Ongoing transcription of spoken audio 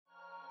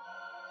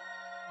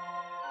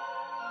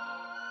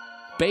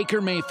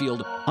Baker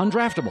Mayfield,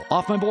 undraftable,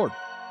 off my board.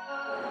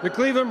 The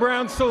Cleveland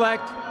Browns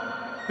select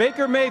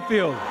Baker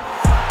Mayfield.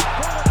 What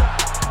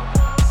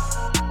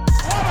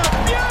a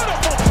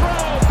beautiful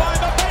throw by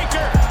the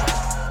Baker.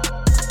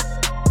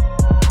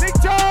 Nick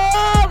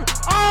Chubb,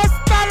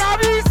 hasta la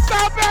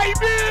vista,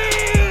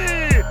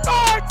 baby!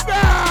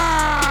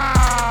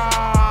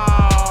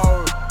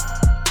 Touchdown!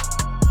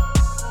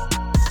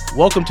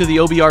 Welcome to the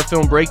OBR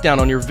Film Breakdown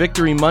on your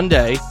Victory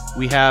Monday.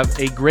 We have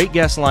a great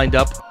guest lined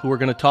up who we're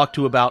going to talk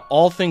to about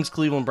all things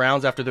Cleveland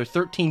Browns after their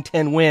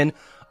 13-10 win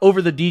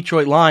over the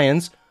Detroit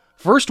Lions.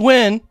 First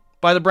win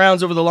by the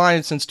Browns over the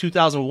Lions since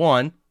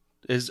 2001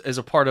 is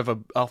a part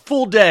of a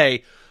full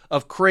day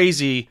of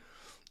crazy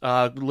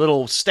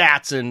little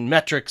stats and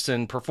metrics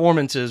and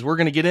performances. We're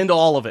going to get into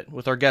all of it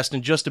with our guest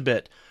in just a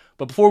bit.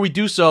 But before we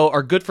do so,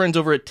 our good friends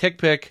over at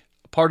TickPick,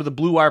 part of the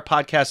Blue Wire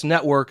Podcast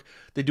Network,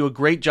 they do a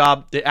great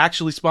job. They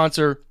actually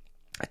sponsor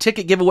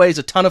ticket giveaways,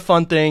 a ton of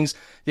fun things.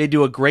 They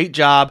do a great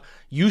job.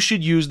 You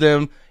should use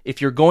them.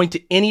 If you're going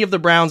to any of the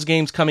Browns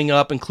games coming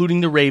up, including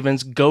the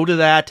Ravens, go to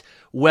that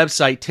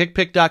website,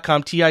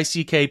 tickpick.com,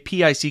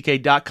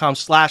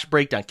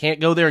 tickpick.com/breakdown. Can't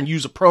go there and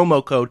use a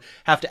promo code.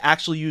 Have to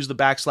actually use the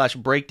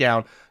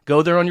 /breakdown.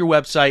 Go there on your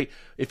website.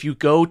 If you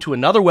go to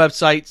another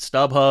website,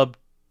 StubHub,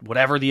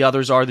 whatever the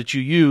others are that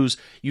you use,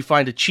 you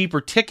find a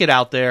cheaper ticket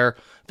out there,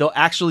 they'll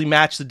actually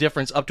match the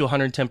difference up to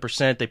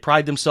 110%. They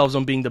pride themselves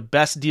on being the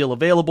best deal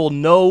available.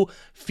 No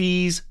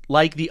fees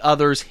like the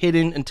others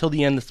hidden until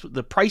the end.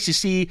 The price you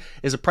see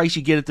is a price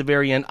you get at the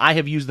very end. I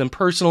have used them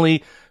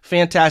personally.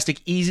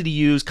 Fantastic, easy to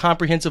use,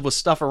 comprehensive with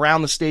stuff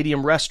around the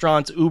stadium,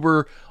 restaurants,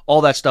 Uber,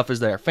 all that stuff is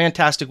there.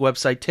 Fantastic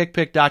website,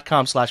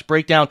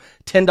 tickpick.com/breakdown.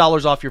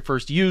 $10 off your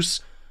first use.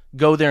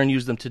 Go there and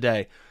use them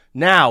today.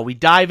 Now, we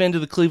dive into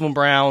the Cleveland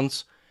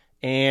Browns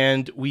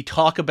and we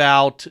talk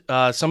about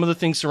some of the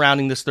things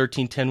surrounding this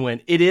 13-10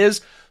 win. It is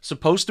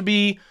supposed to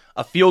be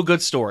a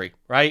feel-good story,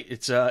 right?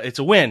 It's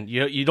a win.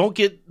 You don't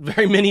get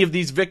very many of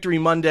these Victory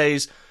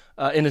Mondays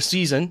in a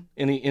season,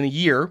 in a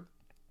year.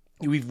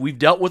 We've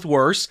dealt with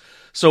worse.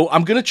 So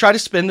I'm going to try to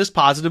spin this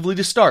positively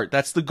to start.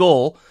 That's the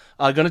goal.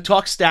 Going to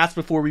talk stats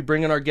before we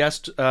bring in our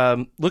guest,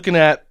 looking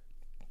at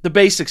the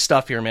basic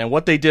stuff here, man,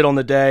 what they did on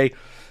the day.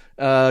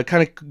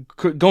 Kind of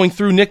going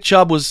through, Nick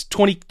Chubb was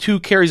 22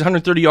 carries,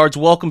 130 yards.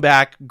 Welcome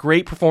back.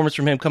 Great performance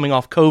from him coming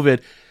off COVID.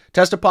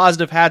 Tested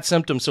positive, had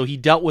symptoms, so he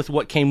dealt with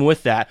what came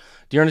with that.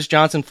 D'Ernest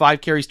Johnson,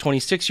 5 carries,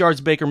 26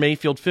 yards. Baker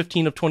Mayfield,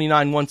 15 of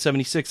 29,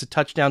 176, a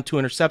touchdown, 2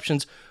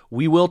 interceptions.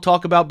 We will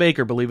talk about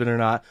Baker, believe it or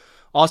not.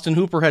 Austin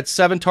Hooper had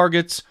 7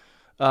 targets.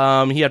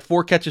 He had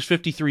 4 catches,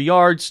 53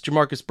 yards.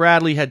 Jamarcus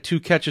Bradley had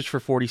 2 catches for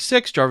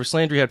 46. Jarvis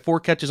Landry had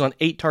 4 catches on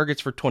 8 targets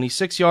for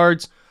 26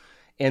 yards.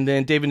 And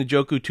then David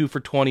Njoku, 2 for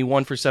 20,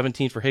 1 for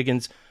 17 for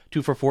Higgins,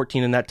 2 for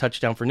 14, and that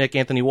touchdown for Nick.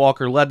 Anthony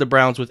Walker led the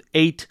Browns with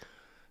 8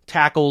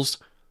 tackles.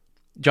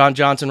 John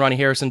Johnson, Ronnie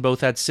Harrison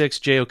both had 6.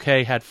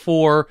 JOK had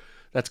 4.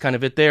 That's kind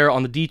of it there.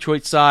 On the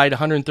Detroit side,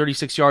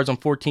 136 yards on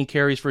 14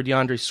 carries for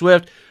DeAndre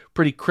Swift.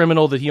 Pretty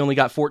criminal that he only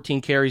got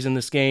 14 carries in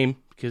this game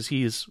because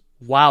he is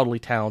wildly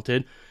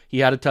talented. He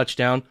had a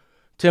touchdown.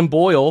 Tim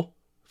Boyle,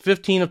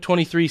 15 of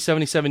 23,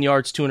 77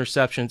 yards, 2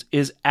 interceptions,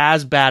 is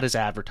as bad as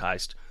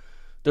advertised.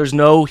 There's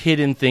no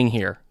hidden thing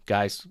here,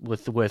 guys,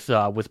 with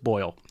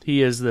Boyle.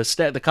 He is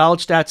the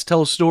college stats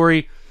tell a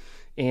story,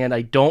 and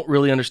I don't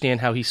really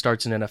understand how he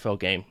starts an NFL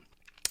game.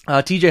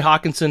 TJ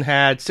Hawkinson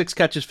had 6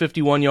 catches,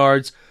 51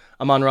 yards.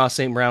 Amon-Ra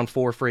St. Brown,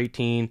 4 for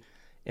 18.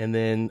 And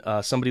then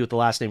somebody with the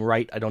last name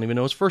Wright, I don't even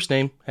know his first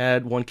name,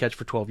 had 1 catch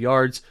for 12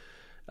 yards.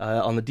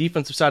 On the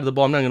defensive side of the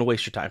ball, I'm not going to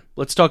waste your time.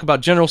 Let's talk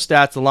about general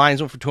stats. The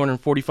Lions went for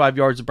 245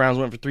 yards. The Browns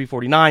went for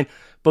 349.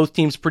 Both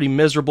teams pretty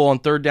miserable on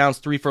third downs,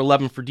 3 for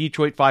 11 for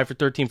Detroit, 5 for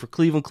 13 for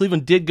Cleveland.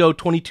 Cleveland did go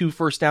 22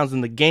 first downs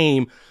in the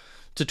game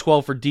to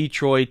 12 for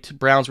Detroit.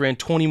 Browns ran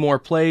 20 more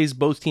plays.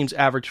 Both teams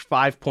averaged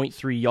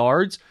 5.3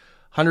 yards.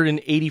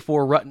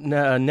 184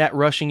 net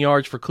rushing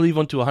yards for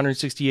Cleveland to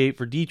 168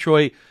 for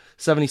Detroit.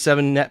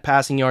 77 net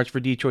passing yards for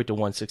Detroit to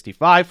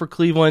 165 for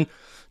Cleveland.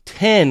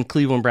 10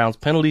 Cleveland Browns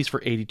penalties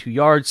for 82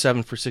 yards,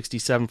 7 for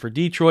 67 for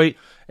Detroit.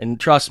 And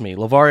trust me,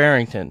 LeVar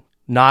Arrington,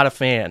 not a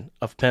fan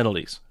of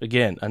penalties.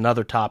 Again,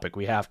 another topic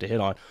we have to hit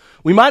on.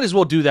 We might as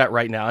well do that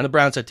right now. And the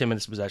Browns had 10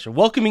 minutes of possession.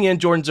 Welcoming in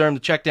Jordan Zirm, the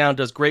check down,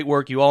 does great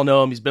work. You all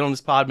know him. He's been on this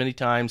pod many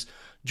times.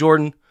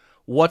 Jordan,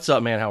 what's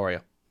up, man? How are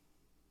you?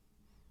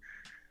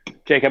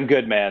 Jake, I'm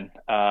good, man.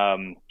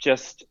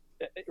 Just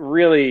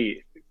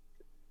really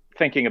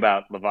thinking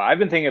about LeVar. I've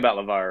been thinking about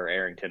LeVar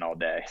Arrington all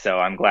day, so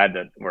I'm glad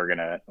that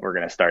we're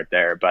gonna start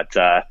there. But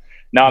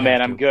no,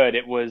 man, I'm good.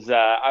 It was.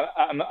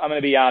 I'm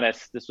gonna be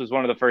honest. This was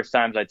one of the first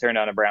times I turned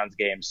on a Browns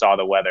game, saw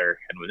the weather,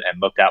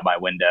 and looked out my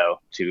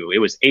window to. It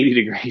was 80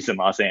 degrees in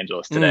Los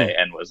Angeles today,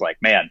 and was like,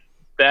 man,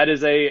 that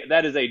is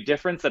a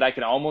difference that I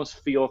can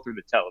almost feel through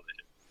the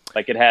television.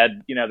 Like it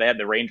had, they had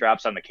the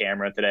raindrops on the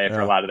camera today for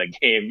a lot of the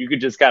game. You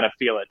could just kind of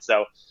feel it.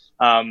 So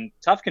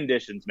tough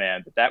conditions,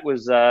 man. But that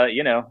was,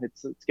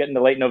 it's getting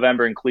to late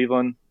November in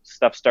Cleveland.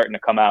 Stuff's starting to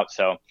come out.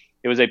 So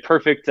it was a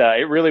perfect,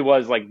 it really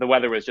was like the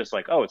weather was just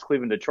like, oh, it's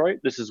Cleveland,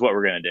 Detroit. This is what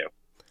we're going to do.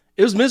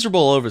 It was miserable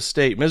all over the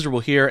state, miserable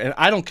here, and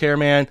I don't care,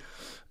 man,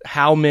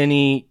 how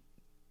many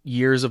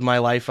years of my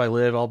life I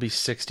live. I'll be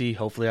 60.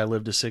 Hopefully I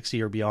live to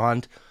 60 or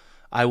beyond.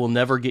 I will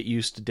never get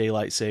used to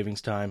daylight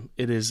savings time.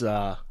 It is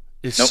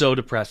so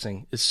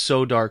depressing. It's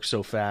so dark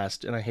so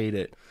fast, and I hate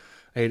it.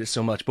 I hate it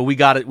so much. But we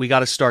got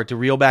to start to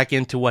reel back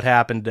into what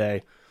happened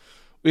today.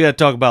 We got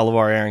to talk about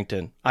LeVar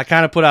Arrington. I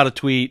kind of put out a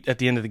tweet at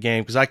the end of the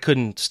game because I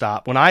couldn't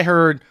stop. When I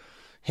heard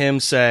him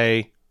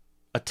say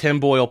a Tim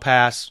Boyle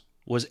pass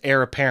was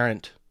heir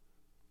apparent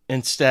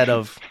instead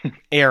of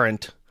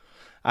errant,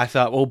 I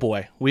thought, oh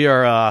boy,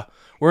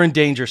 we're in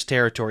dangerous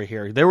territory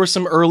here. There were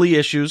some early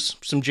issues,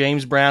 some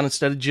James Brown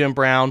instead of Jim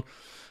Brown.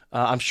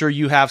 I'm sure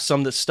you have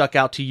some that stuck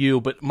out to you,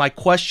 but my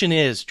question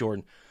is,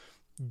 Jordan,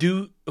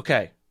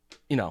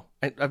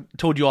 I've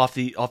told you off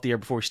the air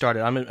before we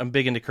started, I'm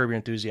big into Curb Your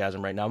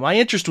Enthusiasm right now. My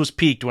interest was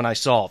piqued when I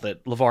saw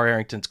that LeVar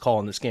Arrington's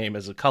calling this game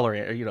as the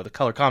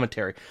color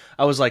commentary.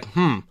 I was like,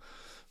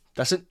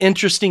 that's an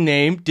interesting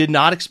name. Did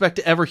not expect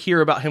to ever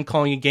hear about him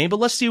calling a game, but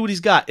let's see what he's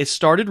got. It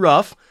started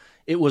rough.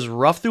 It was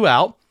rough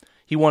throughout.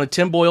 He wanted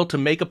Tim Boyle to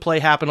make a play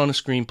happen on a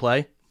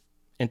screenplay.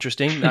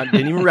 Interesting. I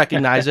didn't even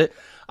recognize it.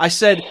 I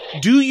said,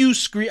 do you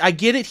screen? I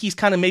get it. He's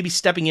kind of maybe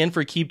stepping in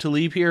for Aqib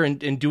Talib here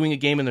and doing a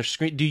game in their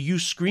screen. Do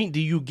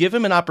you give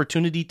him an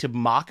opportunity to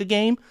mock a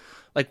game?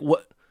 Like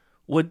what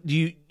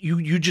do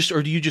you just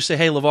say,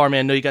 hey, LeVar,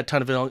 man, no, you got a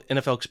ton of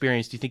NFL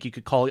experience. Do you think you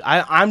could call it?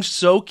 I'm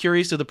so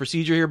curious of the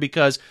procedure here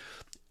because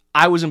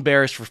I was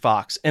embarrassed for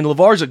Fox. And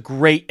LeVar's a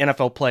great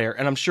NFL player,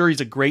 and I'm sure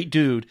he's a great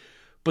dude.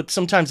 But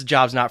sometimes the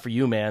job's not for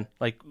you, man.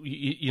 Like,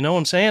 you know what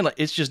I'm saying? Like,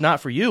 it's just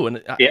not for you.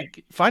 And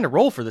find a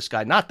role for this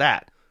guy, not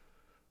that.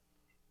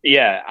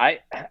 Yeah,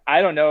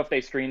 I don't know if they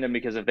screened him,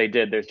 because if they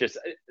did,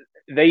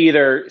 they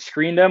either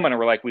screened him and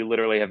were like, we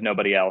literally have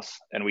nobody else,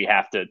 and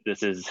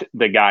this is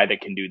the guy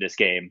that can do this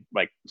game,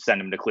 like send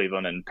him to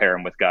Cleveland and pair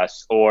him with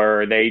Gus,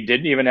 or they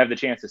didn't even have the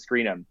chance to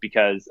screen him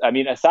because, I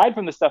mean, aside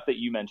from the stuff that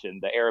you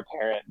mentioned, the heir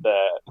apparent,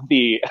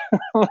 the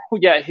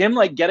him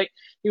like getting,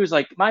 he was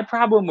like, my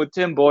problem with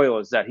Tim Boyle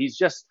is that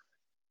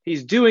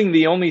he's doing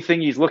the only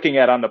thing he's looking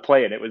at on the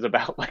play, and it was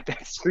about like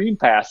that screen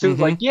pass. It was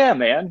like, yeah,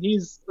 man,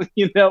 he's,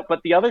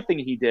 but the other thing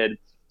he did,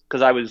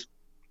 because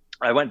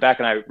I went back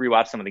and I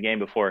rewatched some of the game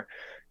before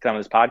coming on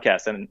this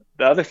podcast, and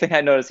the other thing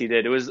I noticed he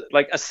did, it was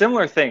like a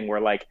similar thing where,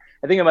 like,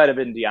 I think it might have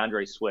been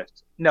DeAndre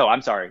Swift. No,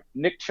 I'm sorry.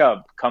 Nick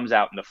Chubb comes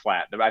out in the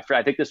flat.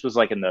 I think this was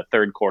like in the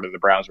third quarter. The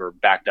Browns were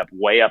backed up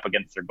way up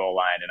against their goal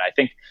line, and I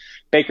think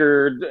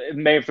Baker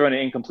may have thrown an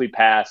incomplete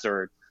pass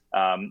or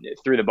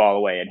threw the ball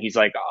away, and he's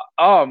like,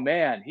 oh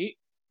man,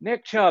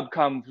 Nick Chubb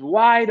comes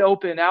wide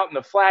open out in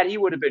the flat, he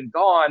would have been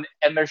gone.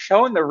 And they're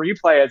showing the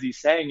replay as he's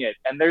saying it,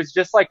 and there's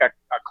just like a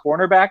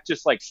cornerback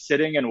just like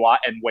sitting and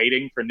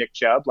waiting for Nick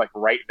Chubb, like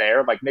right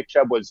there. Like Nick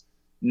Chubb was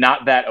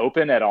not that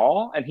open at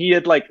all, and he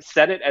had like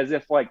said it as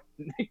if like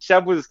Nick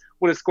Chubb would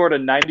have scored a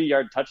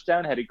 90-yard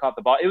touchdown had he caught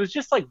the ball. It was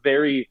just like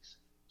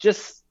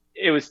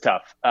it was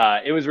tough.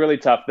 It was really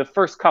tough. The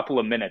first couple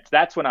of minutes,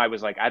 that's when I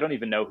was like, I don't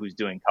even know who's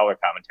doing color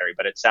commentary,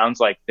 but it sounds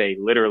like they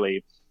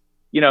literally,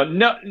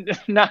 no,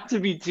 not to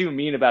be too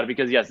mean about it,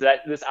 because yes,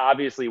 this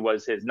obviously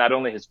was not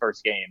only his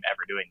first game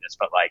ever doing this,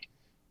 but like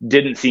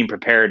didn't seem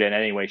prepared in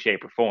any way,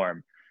 shape, or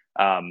form.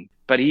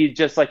 But he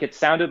just like, it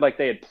sounded like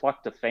they had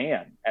plucked a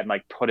fan and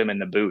like put him in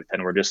the booth,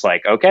 and we're just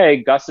like,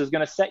 okay, Gus is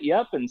going to set you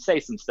up and say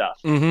some stuff.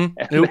 And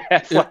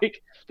that's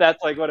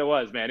like what it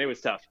was, man. It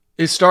was tough.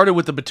 It started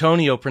with the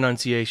Batonio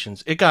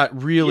pronunciations. It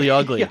got really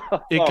ugly.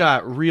 It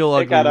got real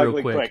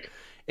ugly quick.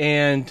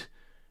 And,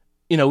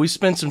 we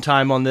spent some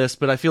time on this,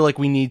 but I feel like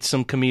we need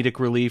some comedic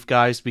relief,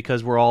 guys,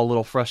 because we're all a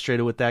little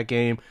frustrated with that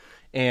game.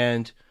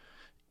 And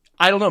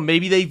I don't know,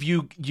 maybe they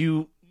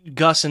view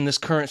Gus in this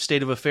current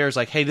state of affairs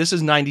like, hey, this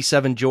is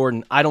 97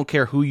 Jordan. I don't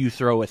care who you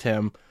throw with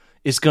him.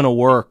 It's going to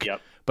work. Yep.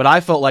 But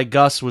I felt like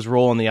Gus was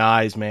rolling the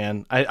eyes,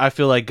 man. I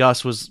feel like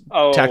Gus was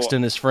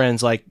texting his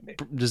friends like,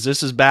 is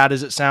this as bad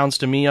as it sounds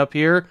to me up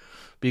here?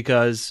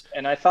 Because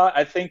and I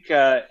think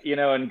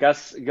and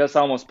Gus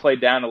almost played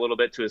down a little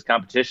bit to his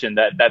competition.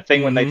 That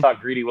thing when they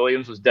thought Greedy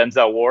Williams was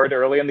Denzel Ward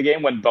early in the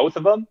game, when both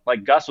of them,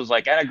 like Gus was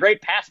like, and a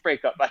great pass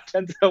breakup by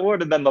Denzel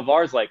Ward, and then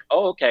LeVar's like,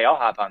 oh, okay, I'll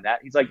hop on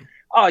that. He's like,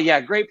 oh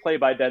yeah, great play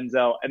by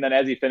Denzel, and then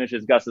as he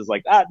finishes, Gus is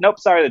like, nope,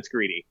 sorry, that's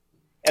Greedy.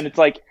 And it's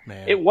like,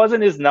 man, it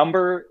wasn't his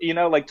number,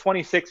 like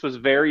 26 was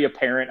very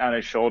apparent on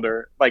his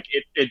shoulder. Like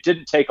it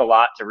didn't take a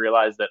lot to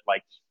realize that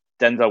like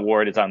Denzel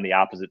Ward is on the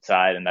opposite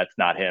side and that's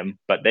not him,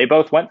 but they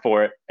both went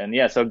for it. And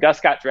yeah, so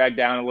Gus got dragged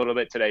down a little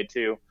bit today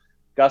too.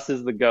 Gus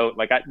is the GOAT.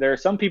 Like there are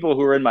some people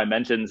who were in my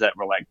mentions that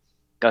were like,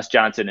 Gus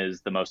Johnson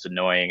is the most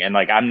annoying. And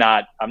like, I'm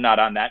not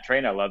on that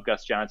train. I love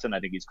Gus Johnson.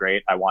 I think he's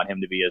great. I want him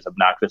to be as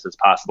obnoxious as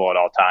possible at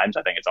all times.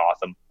 I think it's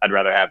awesome. I'd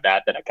rather have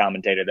that than a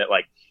commentator that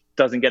like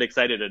doesn't get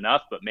excited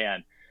enough. But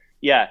man,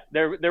 yeah,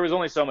 there was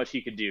only so much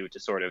he could do to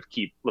sort of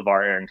keep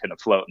LeVar Arrington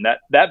afloat. And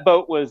that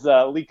boat was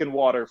leaking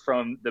water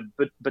from the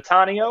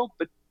Batonio.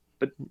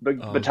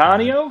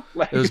 Batonio?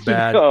 It was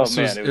bad.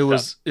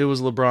 It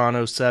was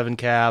LeBron 07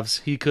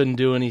 Cavs. He couldn't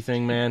do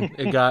anything, man.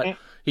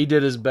 He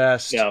did his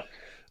best. Yeah.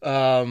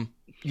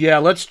 Yeah,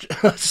 let's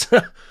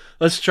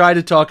try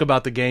to talk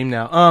about the game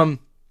now.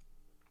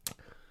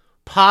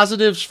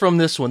 Positives from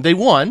this one. They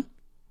won.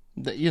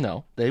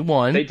 They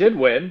won. They did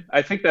win.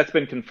 I think that's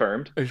been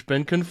confirmed. It's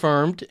been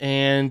confirmed,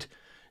 and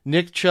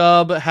Nick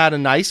Chubb had a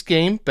nice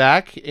game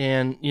back,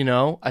 and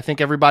I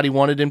think everybody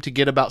wanted him to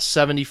get about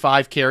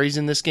 75 carries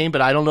in this game,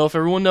 but I don't know if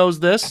everyone knows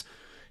this.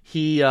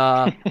 He's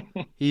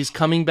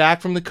coming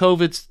back from the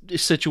COVID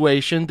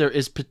situation. There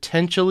is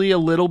potentially a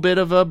little bit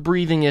of a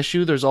breathing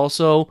issue. There's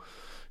also,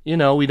 we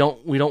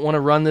don't want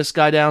to run this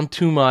guy down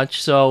too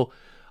much. So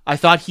I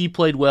thought he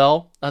played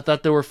well. I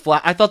thought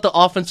I thought the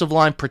offensive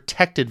line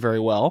protected very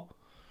well.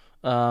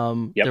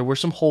 Yep. There were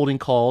some holding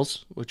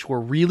calls, which were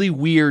really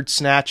weird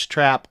snatch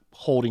trap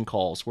holding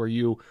calls, where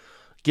you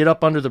get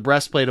up under the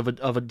breastplate of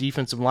a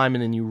defensive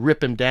lineman and you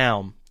rip him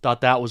down.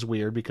 Thought that was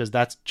weird because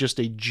that's just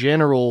a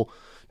general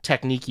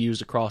technique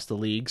used across the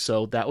league.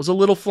 So that was a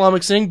little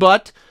flummoxing,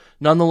 but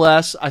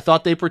nonetheless, I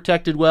thought they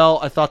protected well.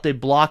 I thought they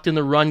blocked in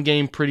the run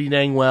game pretty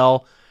dang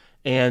well,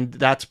 and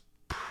that's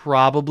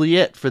probably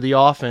it for the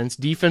offense.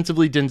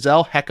 Defensively,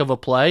 Denzel, heck of a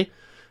play.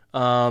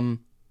 And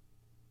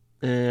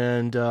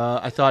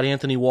I thought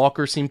Anthony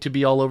Walker seemed to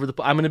be all over the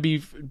place. I'm going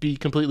to be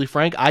completely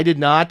frank. I did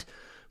not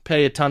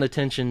pay a ton of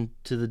attention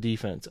to the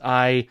defense.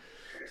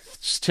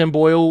 Tim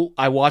Boyle,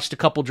 I watched a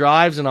couple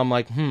drives, and I'm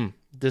like,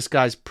 this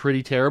guy's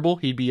pretty terrible.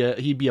 He'd be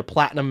a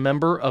platinum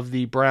member of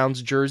the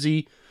Browns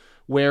jersey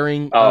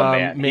wearing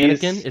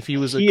mannequin if he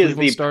was a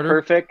Cleveland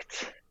starter.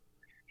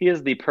 He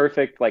is the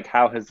perfect, like,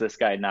 how has this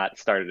guy not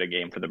started a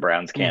game for the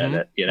Browns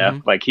candidate?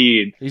 Mm-hmm. Like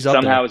he's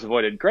somehow there. has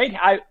avoided. Great.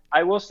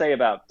 I will say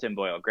about Tim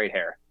Boyle, great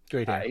hair.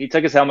 Great hair. He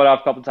took his helmet off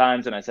a couple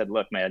times, and I said,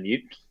 look, man, you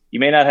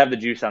may not have the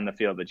juice on the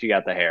field, but you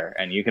got the hair,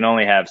 and you can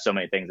only have so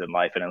many things in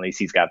life, and at least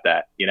he's got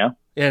that,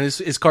 And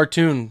his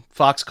cartoon,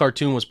 Fox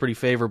cartoon, was pretty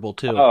favorable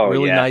too. Oh,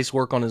 really yeah. nice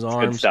work on his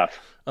arms. Good stuff.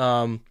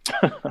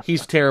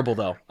 He's terrible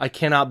though. I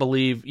cannot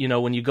believe,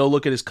 when you go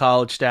look at his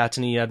college stats,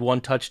 and he had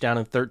 1 touchdown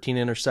and 13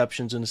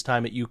 interceptions in his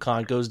time at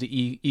UConn, goes to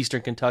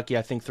Eastern Kentucky,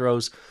 I think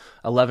throws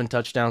 11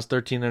 touchdowns,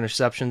 13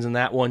 interceptions in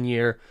that 1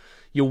 year.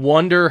 You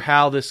wonder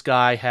how this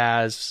guy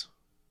has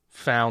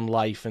found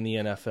life in the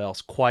NFL.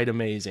 It's quite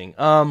amazing.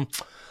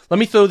 Let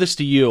me throw this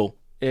to you.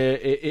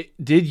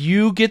 Did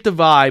you get the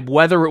vibe,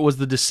 whether it was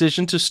the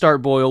decision to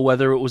start Boyle,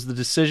 whether it was the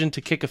decision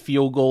to kick a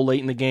field goal late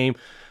in the game,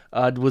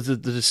 was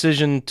it the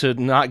decision to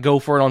not go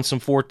for it on some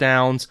 4th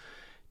downs?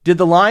 Did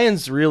the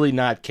Lions really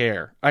not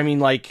care? I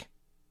mean, I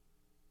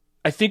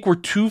think we're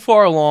too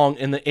far along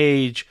in the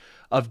age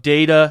of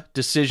data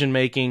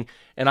decision-making,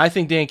 and I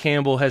think Dan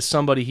Campbell has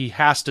somebody he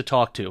has to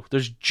talk to.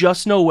 There's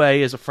just no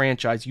way as a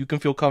franchise you can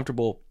feel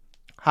comfortable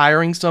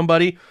hiring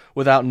somebody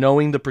without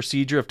knowing the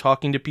procedure of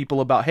talking to people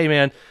about, hey,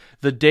 man,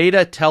 the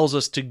data tells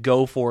us to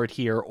go for it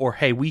here, or,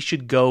 hey, we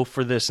should go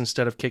for this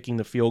instead of kicking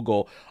the field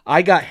goal.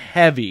 I got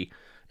heavy,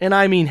 and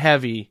I mean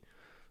heavy.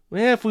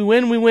 If we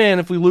win, we win.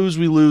 If we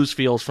lose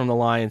feels from the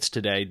Lions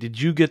today.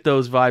 Did you get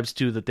those vibes,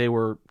 too, that they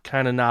were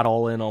kind of not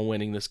all in on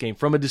winning this game?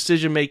 From a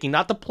decision-making,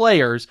 not the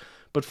players,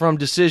 but from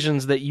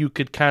decisions that you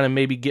could kind of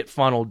maybe get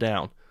funneled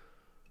down.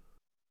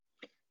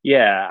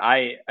 Yeah,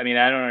 I mean,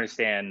 I don't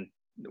understand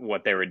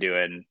what they were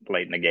doing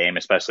late in the game,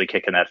 especially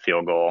kicking that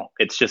field goal.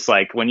 It's just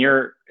like when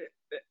you're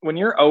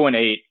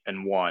 0-8-1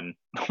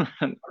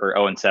 or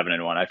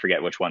 0-7-1, I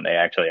forget which one they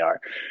actually are,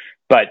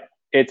 but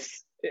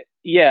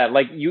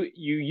like you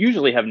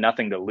usually have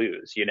nothing to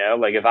lose,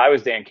 like if I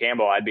was Dan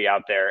Campbell, I'd be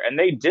out there, and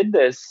they did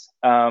this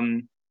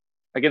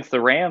against the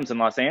Rams in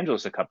Los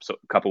Angeles a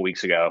couple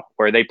weeks ago,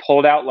 where they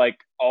pulled out like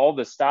all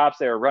the stops.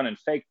 They were running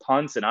fake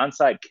punts and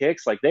onside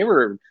kicks. Like they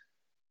were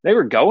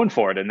going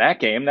for it in that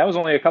game. That was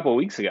only a couple of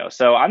weeks ago.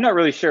 So I'm not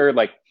really sure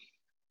like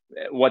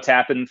what's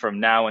happened from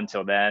now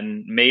until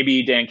then.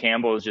 Maybe Dan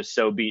Campbell is just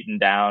so beaten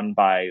down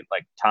by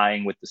like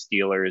tying with the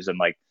Steelers and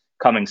like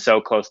coming so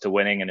close to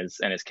winning, and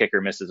his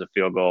kicker misses a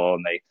field goal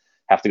and they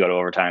have to go to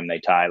overtime and they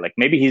tie. Like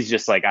maybe he's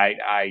just like,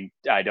 I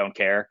don't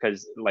care.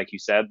 Cause like you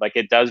said, like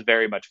it does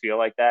very much feel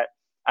like that.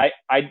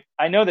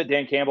 I know that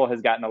Dan Campbell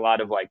has gotten a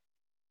lot of like,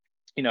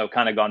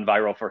 kind of gone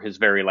viral for his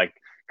very like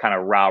kind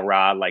of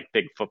rah, like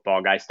big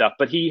football guy stuff,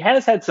 but he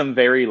has had some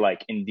very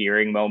like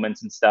endearing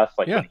moments and stuff.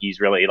 Like when he's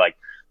really like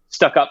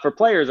stuck up for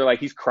players, or like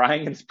he's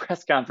crying in his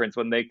press conference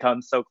when they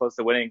come so close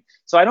to winning.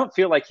 So I don't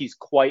feel like he's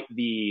quite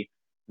the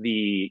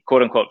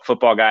quote unquote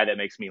football guy that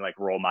makes me like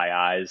roll my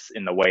eyes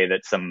in the way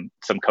that some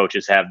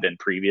coaches have been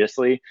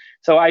previously.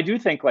 So I do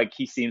think like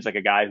he seems like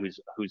a guy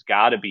who's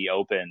got to be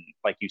open,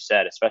 like you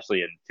said,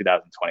 especially in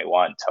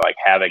 2021, to like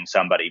having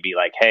somebody be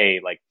like, hey,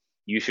 like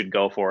you should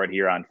go for it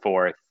here on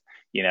 4th.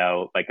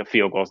 Like a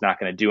field goal is not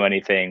going to do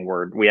anything.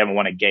 We haven't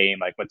won a game.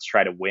 Like, let's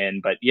try to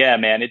win. But yeah,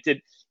 man, it did.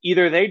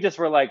 Either they just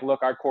were like,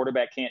 look, our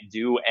quarterback can't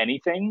do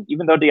anything,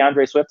 even though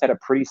DeAndre Swift had a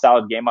pretty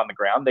solid game on the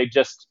ground.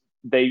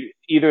 They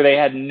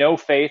had no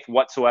faith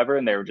whatsoever,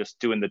 and they were just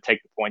doing the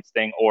take the points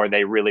thing, or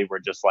they really were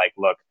just like,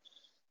 look,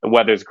 the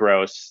weather's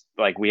gross.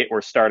 Like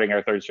we're starting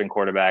our 3rd string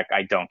quarterback.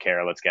 I don't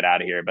care. Let's get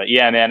out of here. But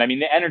yeah, man, I mean,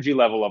 the energy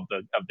level of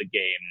the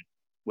game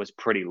was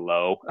pretty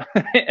low.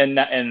 and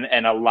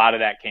a lot of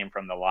that came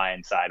from the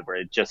Lions side, where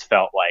it just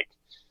felt like,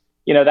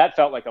 that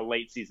felt like a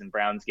late season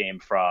Browns game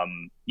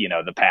from,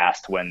 the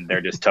past, when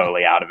they're just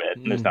totally out of it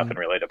and there's nothing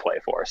really to play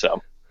for.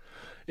 So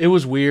it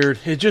was weird.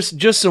 It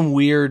just some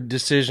weird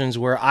decisions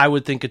where I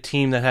would think a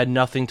team that had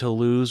nothing to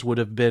lose would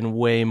have been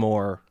way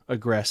more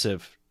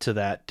aggressive to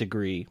that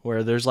degree,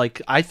 where there's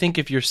I think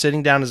if you're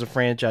sitting down as a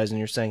franchise and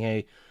you're saying,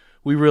 hey,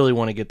 we really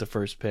want to get the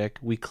first pick,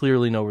 we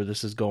clearly know where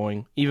this is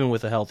going. Even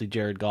with a healthy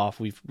Jared Goff,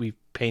 we've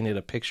painted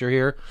a picture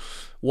here.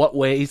 What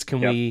ways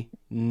can we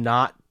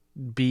not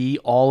be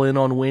all in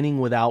on winning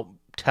without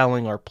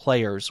telling our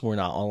players we're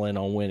not all in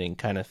on winning,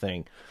 kind of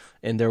thing?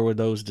 And there were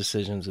those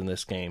decisions in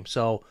this game.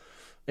 So,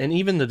 and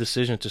even the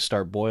decision to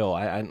start Boyle,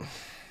 I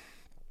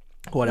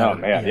whatever. Oh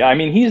man, yeah. I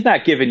mean, he's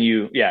not giving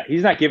you,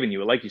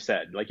 like you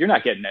said, you're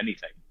not getting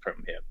anything from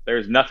him.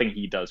 There's nothing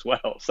he does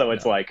well. So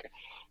it's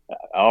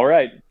all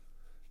right.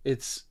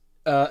 It's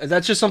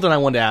that's just something I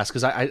wanted to ask,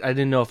 because I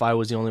didn't know if I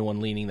was the only one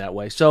leaning that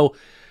way. So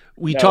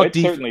we talked.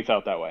 It certainly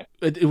felt that way.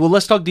 Well,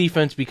 let's talk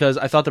defense, because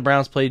I thought the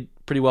Browns played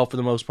pretty well for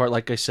the most part.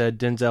 Like I said,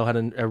 Denzel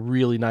had a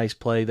really nice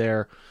play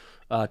there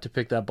to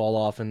pick that ball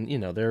off, and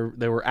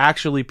there were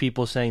actually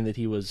people saying that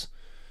he was,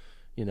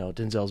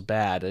 Denzel's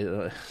bad.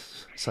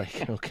 It's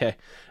like, okay.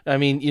 I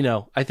mean,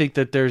 I think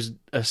that there's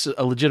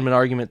a legitimate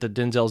argument that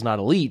Denzel's not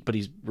elite, but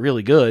he's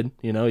really good.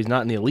 He's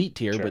not in the elite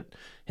tier, Sure. but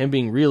him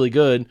being really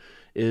good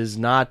is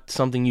not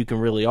something you can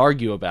really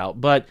argue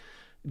about. But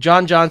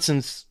John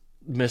Johnson's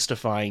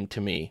mystifying to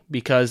me,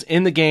 because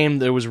in the game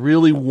there was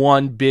really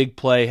one big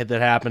play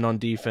that happened on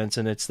defense,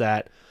 and it's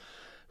that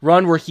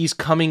run where he's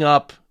coming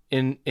up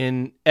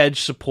in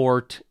edge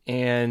support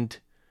and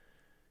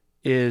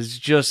is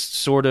just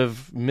sort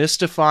of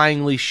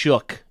mystifyingly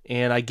shook.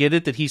 And I get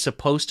it that he's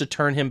supposed to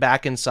turn him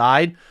back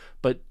inside,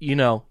 but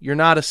you're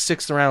not a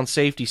 6th round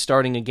safety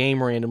starting a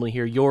game randomly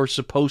here. You're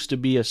supposed to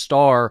be a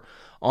star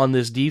on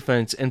this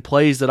defense, and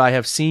plays that I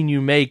have seen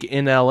you make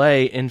in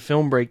LA in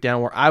film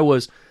breakdown, where I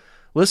was,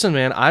 listen,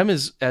 man, I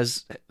was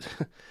as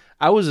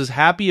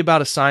happy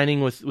about a signing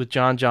with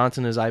John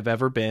Johnson as I've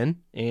ever been,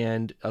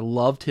 and I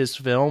loved his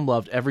film,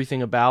 loved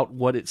everything about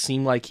what it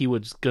seemed like he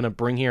was going to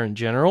bring here in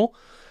general,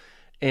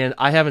 and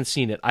I haven't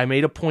seen it. I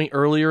made a point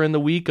earlier in the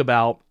week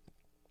about,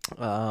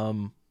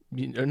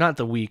 not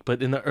the week,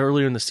 but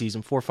earlier in the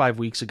season, 4 or 5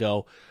 weeks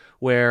ago,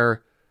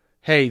 where,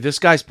 hey, this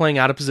guy's playing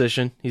out of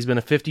position. He's been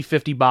a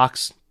 50-50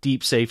 box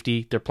deep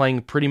safety. They're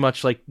playing pretty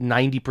much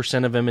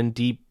 90% of him in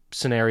deep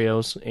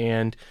scenarios,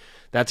 and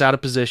that's out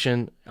of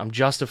position. I'm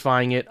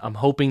justifying it. I'm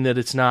hoping that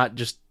it's not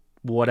just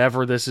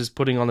whatever this is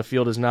putting on the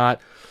field is not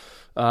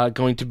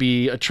going to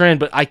be a trend,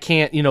 but I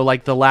can't,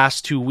 the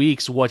last 2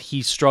 weeks, what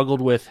he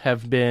struggled with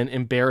have been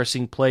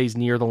embarrassing plays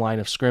near the line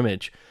of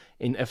scrimmage.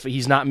 And if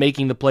he's not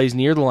making the plays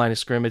near the line of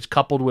scrimmage,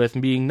 coupled with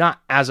being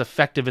not as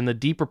effective in the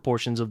deeper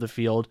portions of the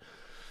field,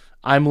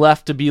 I'm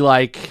left to be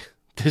like,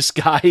 this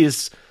guy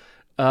is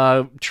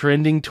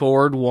trending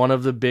toward one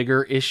of the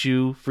bigger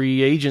issue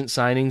free agent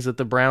signings that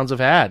the Browns have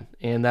had.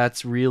 And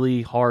that's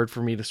really hard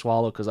for me to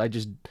swallow, because I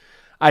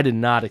did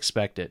not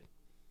expect it.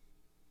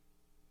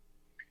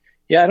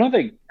 Yeah, I don't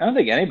think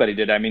anybody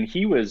did. I mean,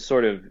 he was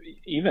sort of,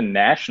 even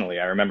nationally,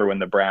 I remember when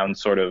the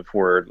Browns sort of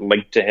were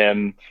linked to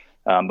him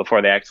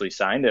before they actually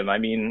signed him. I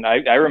mean,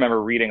 I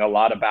remember reading a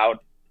lot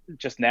about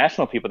just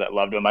national people that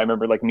loved him. I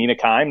remember Mina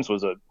Kimes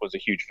was a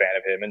huge fan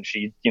of him, and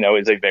she,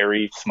 is a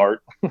very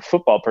smart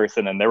football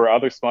person. And there were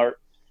other smart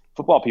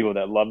football people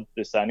that loved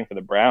this signing for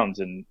the Browns.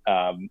 And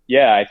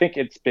I think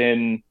it's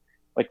been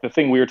the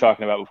thing we were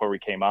talking about before we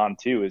came on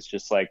too, is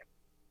just the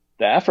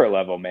effort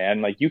level,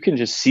 man. You can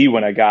just see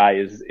when a guy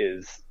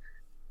is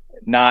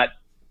not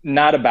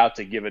about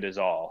to give it his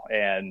all.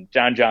 And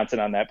John Johnson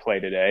on that play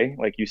today,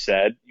 like you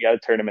said, you got to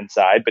turn him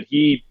inside, but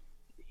he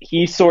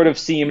sort of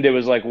seemed, it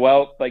was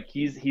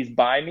he's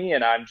by me,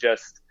 and I'm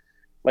just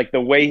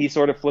the way he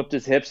sort of flipped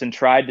his hips and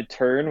tried to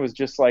turn was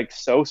just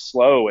so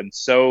slow and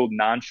so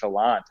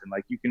nonchalant.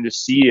 And you can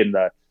just see in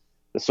the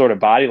sort of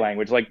body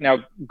language, now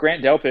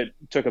Grant Delpit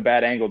took a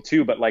bad angle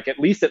too, but at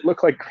least it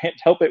looked like Grant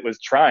Delpit was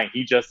trying.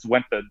 He just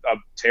went a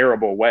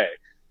terrible way.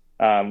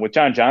 With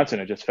John Johnson,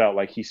 it just felt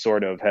like he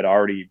sort of had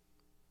already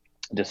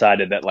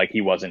decided that he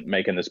wasn't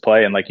making this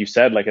play. And like you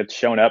said, it's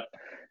shown up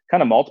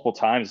kind of multiple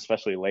times,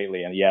 especially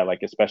lately. And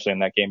especially in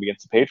that game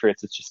against the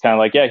Patriots, it's just kind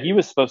of he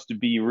was supposed to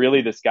be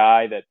really this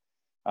guy that,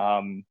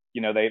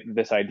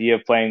 this idea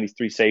of playing these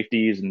 3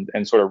 safeties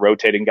and sort of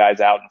rotating guys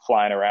out and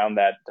flying around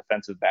that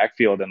defensive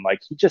backfield. And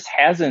he just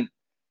hasn't,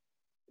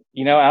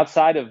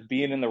 outside of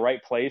being in the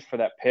right place for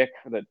that pick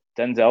that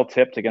Denzel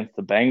tipped against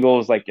the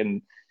Bengals,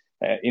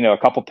 a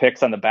couple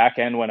picks on the back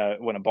end when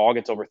a ball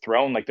gets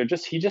overthrown,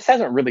 he just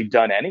hasn't really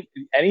done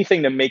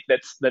anything to make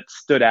that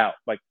stood out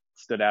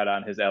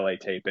on his LA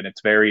tape. And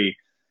it's very,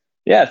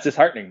 it's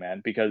disheartening,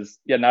 man, because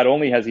not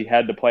only has he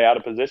had to play out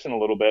of position a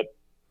little bit,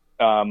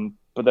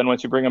 but then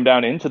once you bring him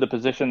down into the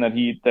position that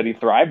he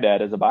thrived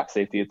at as a box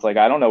safety, it's I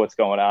don't know what's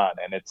going on.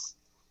 And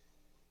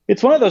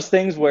it's one of those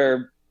things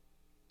where,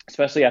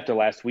 especially after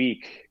last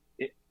week,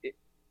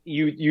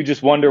 you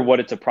just wonder what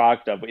it's a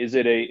product of. Is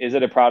it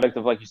a product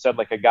of, like you said,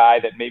 like a guy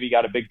that maybe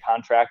got a big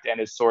contract and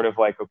is sort of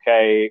like,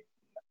 okay,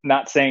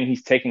 not saying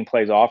he's taking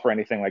plays off or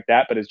anything like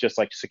that, but it's just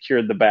like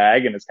secured the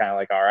bag and it's kind of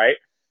like, all right.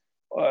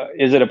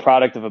 Is it a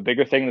product of a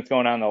bigger thing that's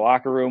going on in the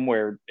locker room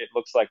where it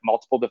looks like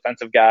multiple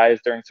defensive guys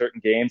during certain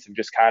games have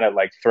just kind of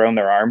like thrown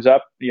their arms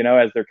up,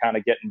 as they're kind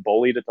of getting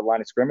bullied at the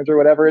line of scrimmage or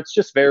whatever? It's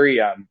just very,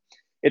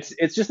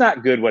 it's just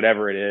not good,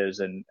 whatever it is.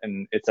 And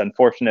it's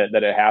unfortunate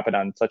that it happened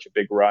on such a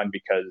big run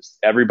because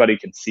everybody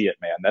can see it,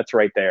 man. That's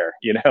right there,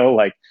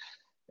 like,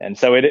 and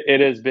so it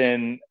has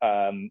been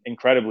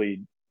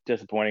incredibly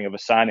disappointing of a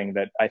signing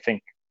that I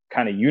think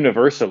kind of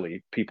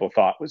universally people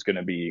thought was going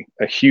to be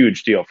a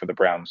huge deal for the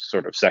Browns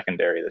sort of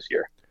secondary this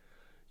year.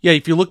 Yeah,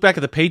 if you look back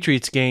at the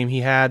Patriots game, he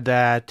had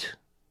that,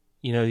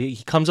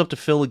 he comes up to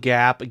fill a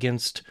gap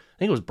against, I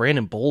think it was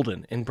Brandon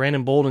Bolden, and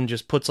Brandon Bolden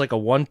just puts like a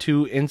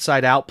 1-2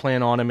 inside out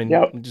plan on him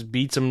and just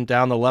beats him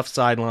down the left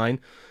sideline.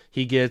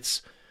 He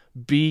gets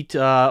beat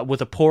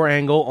with a poor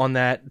angle on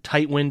that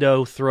tight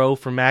window throw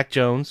from Mac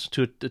Jones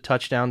to a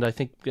touchdown. I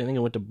think it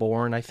went to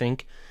Bourne, I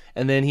think.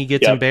 And then he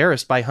gets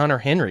embarrassed by Hunter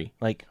Henry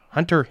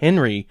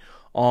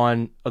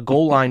on a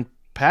goal line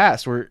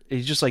pass where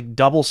he's just like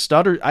double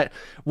stuttered.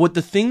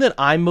 The thing that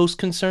I'm most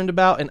concerned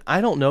about, and I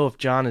don't know if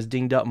John is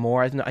dinged up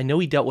more. I know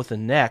he dealt with a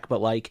neck,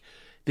 but like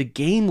the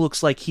game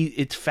looks like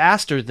it's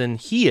faster than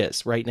he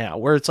is right now,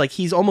 where it's like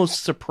he's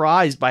almost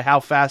surprised by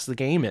how fast the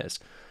game is.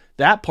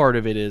 That part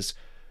of it is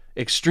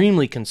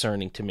extremely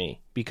concerning to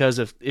me because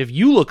if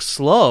you look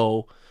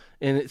slow.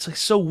 And it's like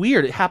so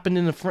weird. It happened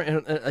in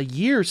a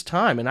year's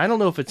time, and I don't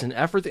know if it's an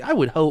effort thing. I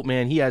would hope,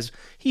 man.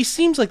 He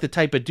seems like the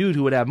type of dude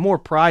who would have more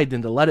pride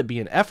than to let it be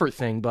an effort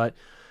thing. But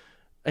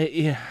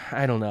I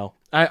don't know.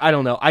 I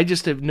don't know. I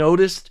just have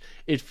noticed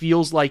it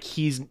feels like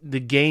the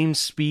game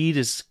speed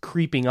is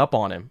creeping up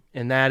on him,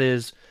 and that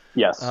is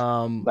yes.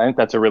 I think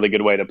that's a really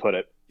good way to put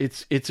it.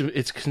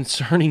 It's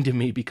concerning to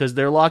me because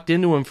they're locked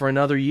into him for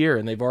another year,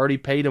 and they've already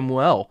paid him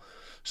well.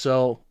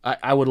 So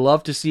I would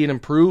love to see it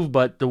improve,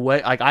 but the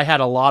way I had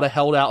a lot of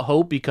held out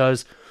hope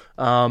because,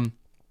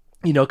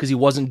 because he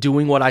wasn't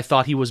doing what I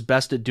thought he was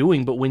best at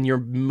doing. But when your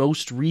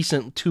most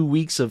recent 2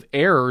 weeks of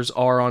errors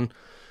are on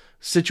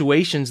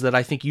situations that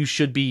I think you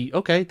should be,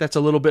 okay, that's a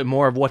little bit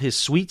more of what his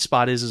sweet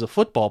spot is as a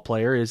football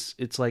player.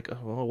 It's like,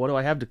 oh, what do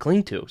I have to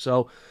cling to?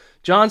 So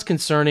John's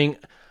concerning.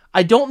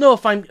 I don't know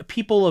if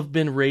people have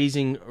been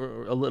raising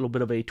a little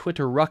bit of a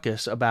Twitter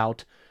ruckus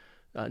about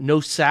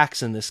no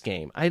sacks in this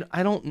game. I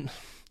don't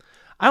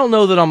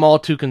know that I'm all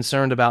too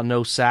concerned about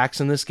no sacks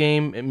in this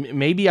game.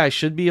 Maybe I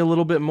should be a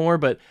little bit more,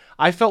 but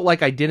I felt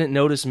like I didn't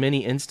notice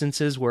many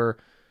instances where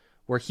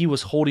he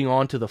was holding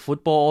on to the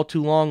football all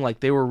too long.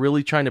 Like they were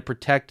really trying to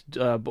protect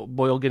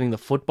Boyle getting the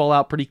football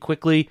out pretty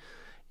quickly,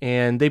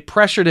 and they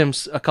pressured him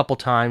a couple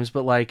times.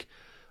 But like,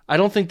 I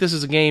don't think this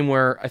is a game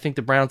where I think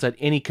the Browns had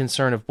any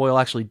concern if Boyle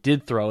actually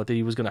did throw it that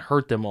he was going to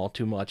hurt them all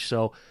too much.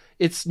 So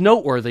it's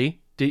noteworthy.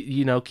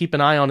 Keep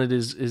an eye on it.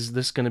 Is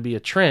this going to be a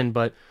trend?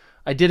 But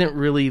I didn't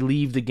really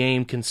leave the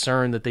game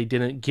concerned that they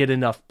didn't get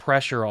enough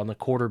pressure on the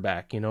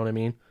quarterback. You know what I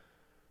mean?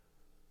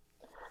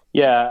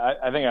 Yeah,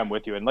 I think I'm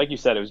with you. And like you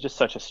said, it was just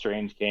such a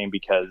strange game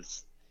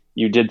because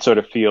you did sort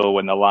of feel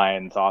when the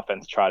Lions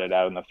offense trotted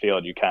out in the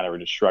field, you kind of were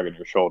just shrugging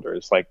your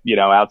shoulders. Like,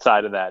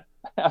 outside of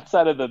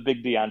the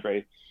big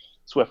DeAndre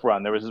Swift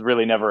run, there was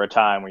really never a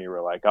time where you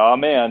were like, oh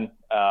man.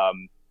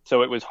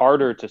 So it was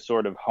harder to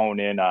sort of hone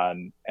in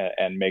on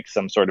and make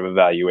some sort of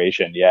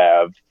evaluation,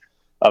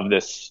 of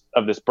this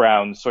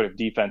Browns sort of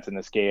defense in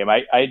this game.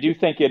 I do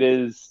think it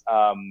is,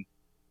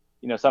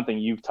 something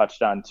you've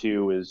touched on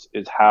too is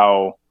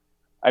how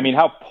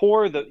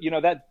poor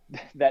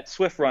that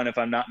Swift run, if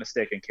I'm not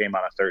mistaken, came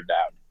on a third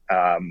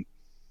down.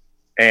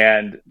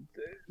 And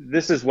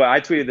this is what I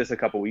tweeted this a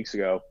couple weeks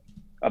ago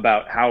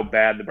about how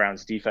bad the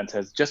Browns defense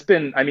has just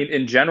been. I mean,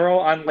 in general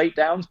on late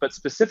downs, but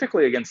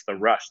specifically against the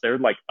rush, they're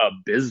like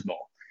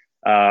abysmal.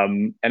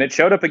 And it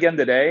showed up again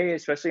today,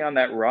 especially on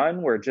that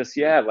run where just,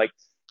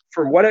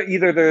 for what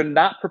either they're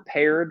not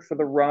prepared for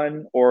the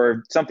run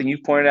or something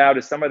you've pointed out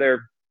is some of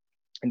their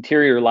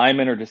interior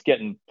linemen are just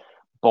getting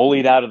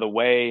bullied out of the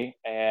way,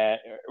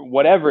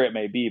 whatever it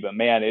may be. But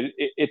man,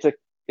 it's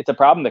a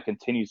problem that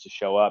continues to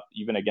show up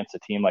even against a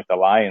team like the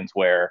Lions,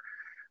 where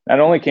not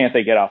only can't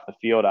they get off the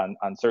field on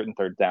certain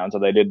third downs, so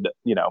they did,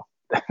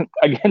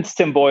 against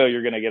Tim Boyle,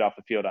 you're going to get off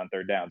the field on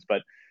third downs.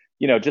 But,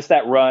 just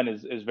that run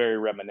is very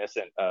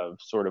reminiscent of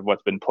sort of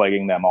what's been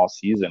plaguing them all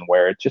season,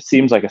 where it just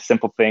seems like a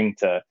simple thing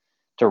to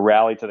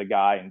rally to the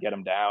guy and get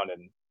him down.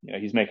 And,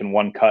 he's making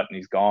one cut and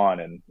he's gone.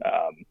 And,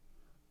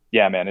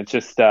 yeah, man, it's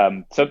just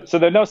so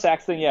the no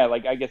sacks thing. Yeah,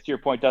 like I guess to your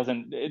point,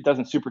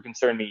 doesn't super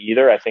concern me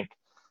either. I think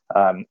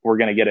we're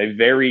going to get a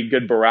very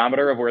good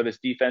barometer of where this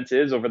defense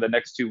is over the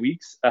next 2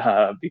 weeks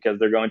because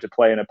they're going to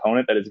play an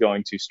opponent that is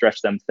going to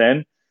stretch them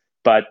thin.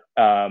 But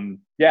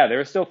there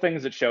are still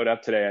things that showed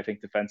up today, I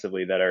think,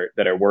 defensively that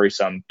are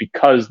worrisome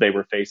because they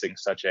were facing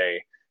such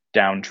a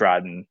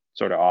downtrodden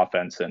sort of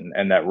offense,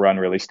 and that run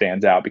really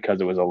stands out because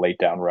it was a late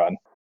down run.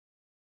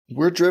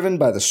 We're driven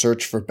by the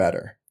search for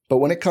better. But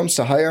when it comes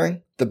to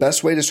hiring, the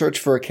best way to search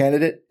for a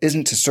candidate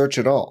isn't to search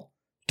at all.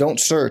 Don't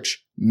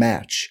search,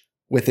 match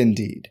with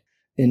Indeed.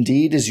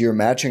 Indeed is your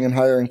matching and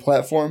hiring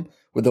platform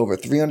with over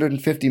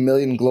 350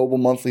 million global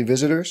monthly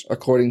visitors,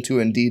 according to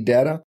Indeed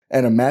data,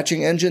 and a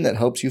matching engine that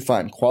helps you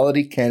find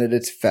quality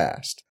candidates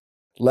fast.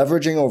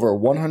 Leveraging over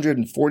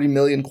 140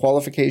 million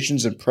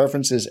qualifications and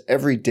preferences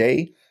every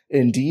day,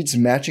 Indeed's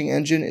matching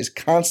engine is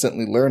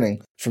constantly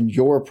learning from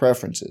your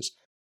preferences.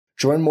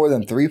 Join more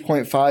than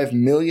 3.5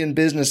 million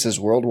businesses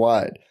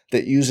worldwide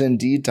that use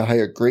Indeed to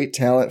hire great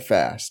talent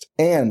fast.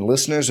 And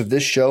listeners of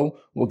this show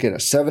will get a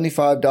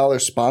 $75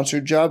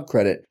 sponsored job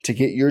credit to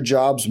get your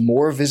jobs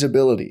more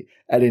visibility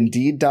at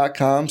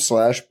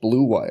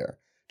Indeed.com/Blue Wire.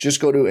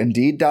 Just go to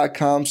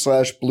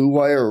Indeed.com/Blue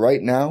Wire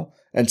right now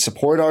and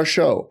support our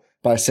show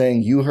by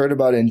saying you heard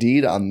about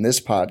Indeed on this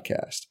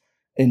podcast.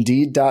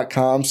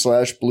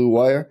 Indeed.com/Blue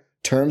Wire.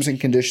 Terms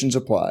and conditions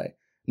apply.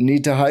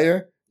 Need to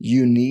hire?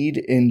 You need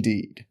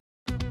Indeed.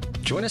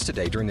 Join us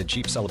today during the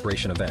Jeep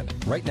Celebration event.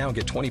 Right now,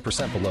 get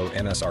 20% below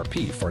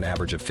MSRP for an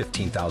average of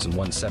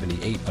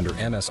 $15,178 under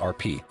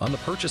MSRP on the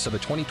purchase of a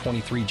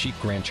 2023 Jeep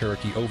Grand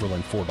Cherokee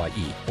Overland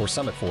 4xE or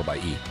Summit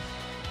 4xE.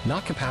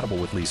 Not compatible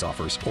with lease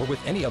offers or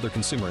with any other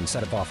consumer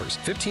incentive offers.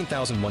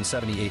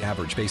 $15,178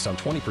 average based on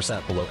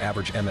 20% below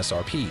average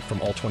MSRP from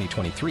all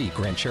 2023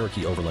 Grand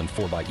Cherokee Overland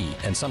 4xE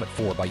and Summit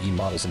 4xE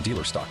models in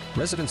dealer stock.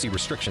 Residency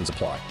restrictions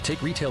apply.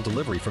 Take retail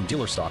delivery from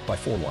dealer stock by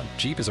 4/1.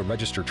 Jeep is a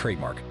registered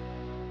trademark.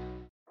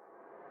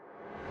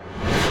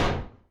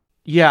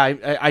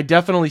 Yeah, I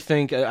definitely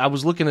think, I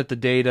was looking at the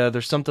data,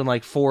 there's something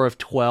like 4 of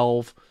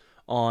 12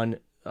 on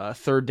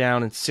third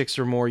down and 6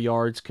 or more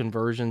yards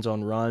conversions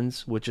on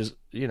runs, which is,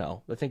 I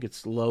think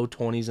it's low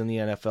 20s in the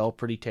NFL,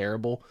 pretty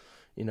terrible,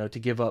 to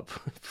give up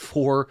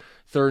 4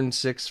 third and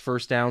 6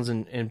 first downs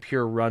and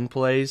pure run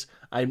plays.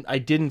 I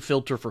didn't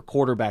filter for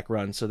quarterback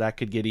runs, so that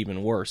could get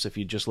even worse if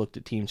you just looked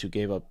at teams who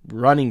gave up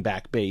running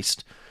back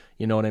based,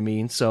 you know what I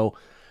mean? So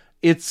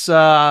it's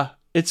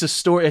a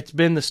story. It's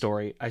been the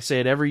story. I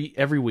say it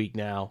every week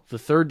now. The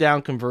third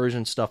down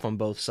conversion stuff on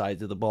both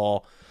sides of the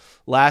ball.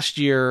 Last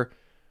year,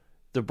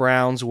 the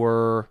Browns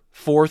were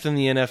 4th in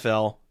the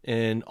NFL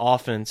in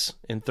offense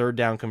in third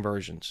down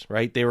conversions.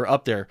 Right, they were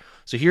up there.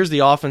 So here's the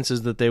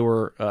offenses that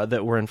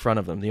were in front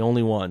of them. The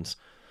only ones: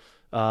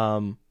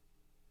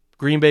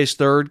 Green Bay's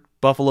 3rd,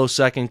 Buffalo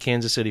 2nd,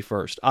 Kansas City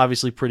 1st.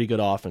 Obviously, pretty good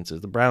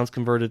offenses. The Browns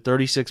converted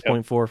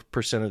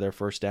 36.4% of their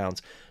first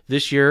downs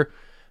this year.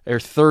 They're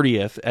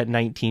 30th at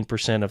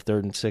 19% of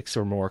third and 6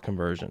 or more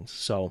conversions.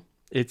 So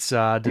it's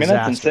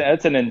disaster.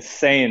 That's an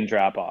insane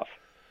drop off.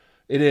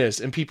 It is,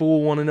 and people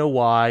will want to know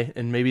why.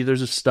 And maybe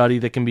there's a study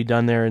that can be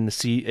done there in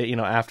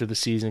after the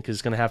season, because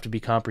it's going to have to be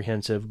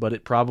comprehensive. But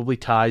it probably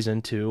ties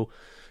into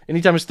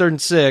anytime it's third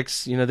and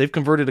 6. They've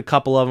converted a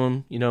couple of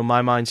them.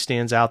 My mind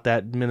stands out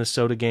that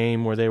Minnesota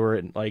game where they were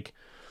at like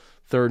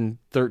 3rd and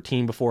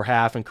 13 before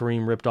half, and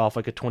Kareem ripped off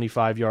like a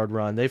 25-yard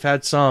run. They've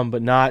had some,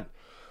 but not.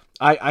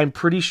 I'm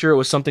pretty sure it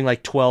was something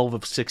like 12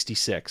 of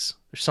 66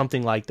 or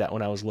something like that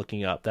when I was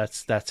looking up.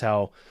 That's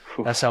how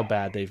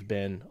bad they've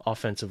been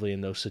offensively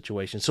in those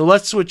situations. So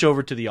let's switch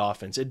over to the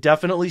offense. It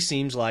definitely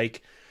seems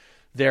like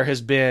there has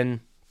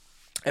been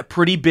a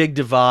pretty big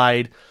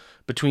divide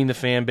between the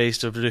fan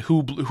base of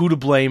who to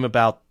blame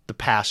about the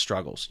past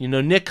struggles.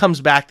 Nick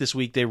comes back this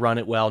week. They run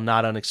it well,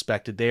 not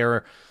unexpected. They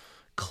are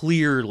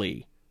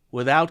clearly,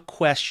 without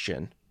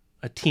question,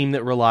 a team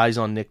that relies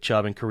on Nick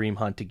Chubb and Kareem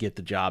Hunt to get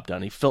the job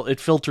done. It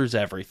filters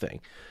everything.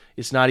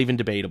 It's not even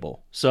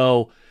debatable.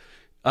 So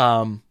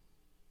the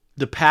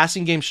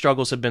passing game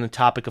struggles have been a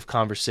topic of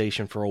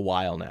conversation for a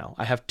while now.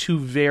 I have 2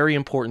 very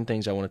important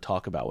things I want to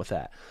talk about with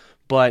that.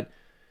 But,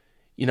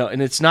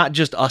 and it's not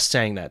just us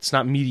saying that. It's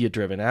not media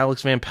driven.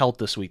 Alex Van Pelt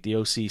this week, the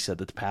OC, said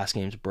that the pass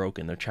game's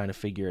broken. They're trying to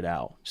figure it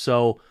out.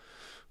 So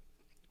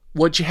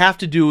what you have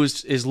to do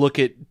is look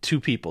at 2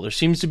 people. There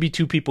seems to be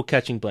 2 people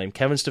catching blame.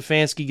 Kevin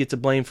Stefanski gets a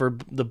blame for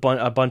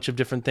a bunch of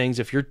different things.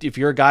 If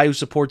you're a guy who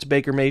supports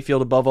Baker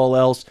Mayfield above all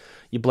else,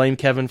 you blame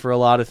Kevin for a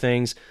lot of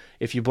things.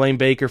 If you blame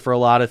Baker for a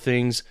lot of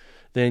things,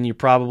 then you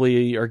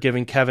probably are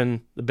giving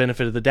Kevin the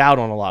benefit of the doubt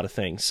on a lot of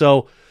things.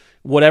 So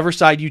whatever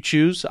side you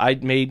choose, I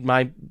made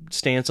my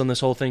stance on this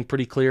whole thing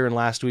pretty clear in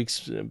last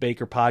week's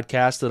Baker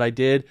podcast that I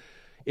did.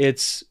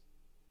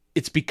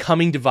 It's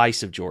becoming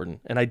divisive, Jordan,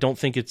 and I don't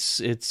think it's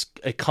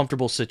a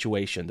comfortable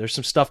situation. There's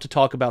some stuff to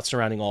talk about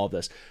surrounding all of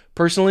this.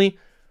 Personally,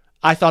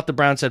 I thought the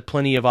Browns had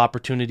plenty of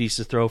opportunities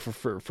to throw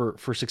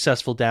for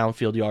successful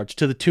downfield yards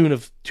to the tune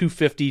of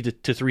 250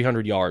 to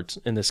 300 yards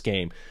in this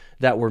game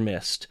that were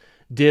missed.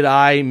 Did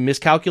I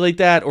miscalculate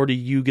that, or do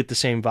you get the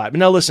same vibe?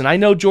 Now, listen, I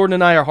know Jordan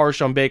and I are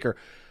harsh on Baker.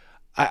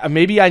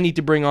 Maybe I need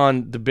to bring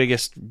on the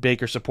biggest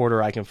Baker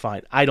supporter I can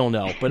find. I don't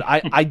know, but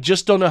I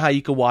just don't know how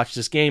you could watch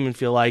this game and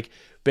feel like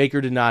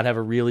Baker did not have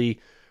a really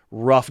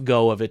rough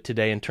go of it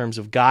today in terms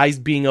of guys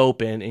being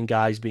open and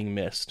guys being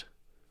missed.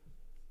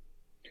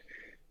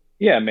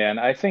 Yeah, man.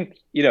 I think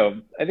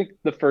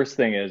the first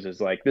thing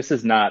is like, this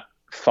is not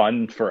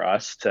fun for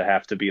us to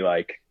have to be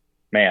like,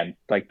 man,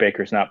 like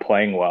Baker's not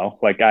playing well.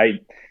 Like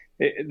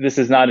this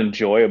is not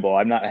enjoyable.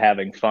 I'm not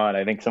having fun.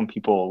 I think some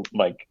people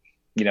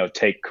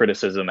take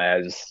criticism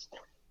as,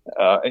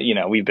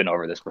 we've been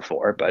over this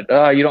before, but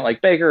you don't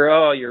like Baker.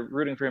 Oh, you're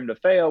rooting for him to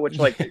fail, which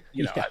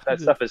that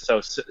stuff is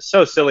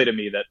so silly to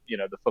me that,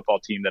 the football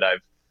team that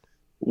I've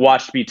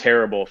watched be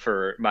terrible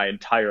for my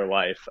entire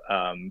life,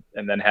 and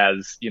then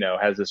has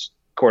this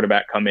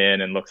quarterback come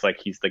in and looks like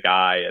he's the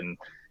guy, and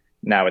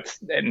now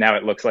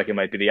it looks like it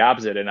might be the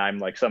opposite, and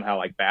I'm somehow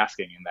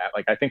basking in that.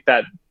 I think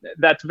that's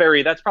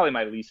probably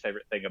my least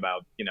favorite thing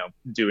about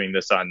doing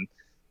this on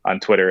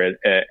Twitter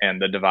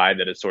and the divide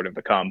that it's sort of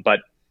become. But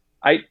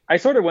I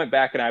sort of went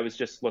back and I was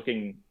just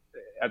looking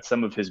at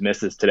some of his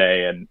misses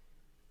today, and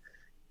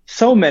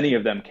so many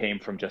of them came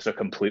from just a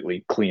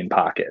completely clean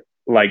pocket.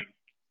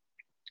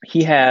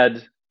 He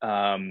had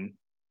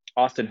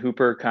Austin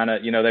Hooper kind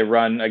of, they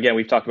run, again,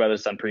 we've talked about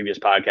this on previous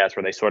podcasts,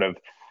 where they sort of,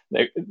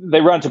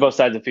 they run to both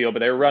sides of the field, but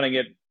they're running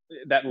it,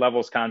 that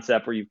levels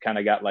concept where you've kind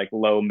of got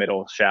low,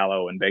 middle,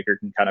 shallow, and Baker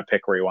can kind of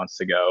pick where he wants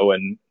to go.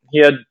 And he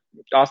had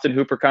Austin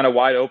Hooper kind of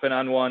wide open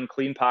on one,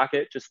 clean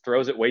pocket, just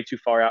throws it way too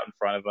far out in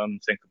front of him.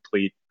 It's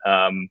incomplete.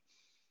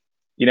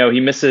 He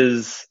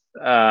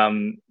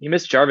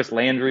missed Jarvis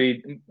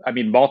Landry,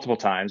 multiple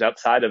times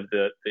outside of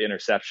the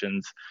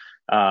interceptions.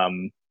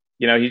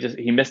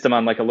 He missed him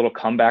on a little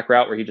comeback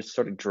route where he just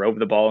sort of drove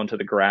the ball into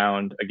the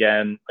ground.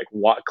 Again,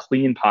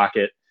 clean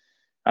pocket.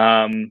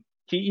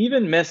 He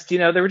even missed,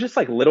 there were just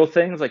little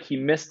things. He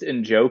missed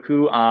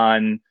Njoku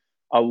on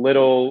a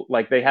little,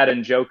 they had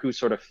Njoku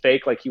sort of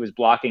fake, he was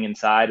blocking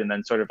inside and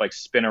then sort of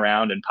spin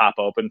around and pop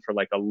open for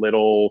a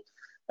little,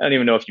 I don't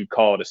even know if you'd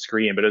call it a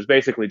screen, but it was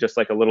basically just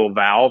a little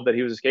valve that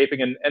he was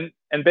escaping. And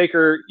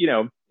Baker,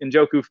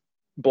 Njoku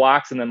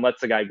blocks and then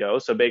lets the guy go.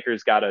 So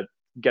Baker's got to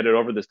get it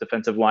over this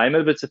defensive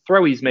lineman, but it's a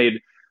throw he's made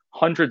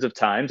hundreds of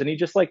times, and he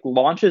just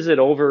launches it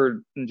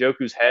over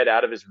Njoku's head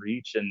out of his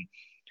reach. And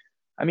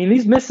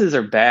these misses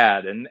are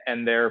bad, and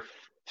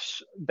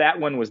that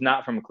one was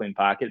not from a clean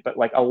pocket, but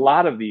a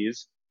lot of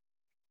these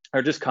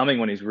are just coming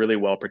when he's really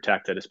well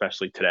protected,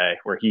 especially today,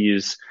 where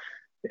he's,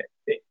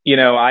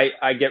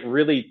 I get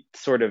really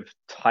sort of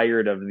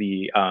tired of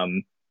the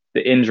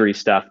injury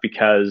stuff,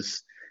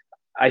 because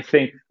I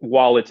think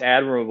while it's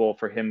admirable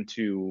for him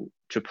to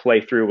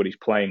play through what he's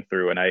playing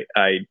through, and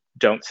I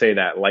don't say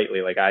that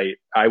lightly,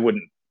 I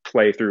wouldn't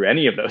play through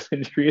any of those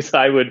injuries.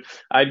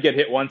 I'd get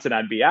hit once and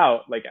I'd be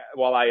out.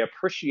 While I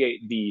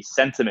appreciate the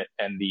sentiment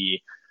and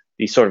the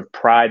sort of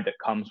pride that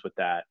comes with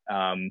that,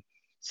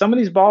 some of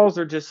these balls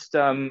are just,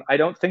 I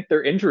don't think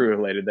they're injury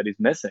related that he's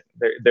missing.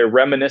 They're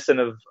reminiscent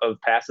of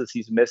passes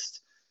he's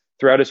missed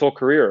throughout his whole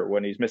career,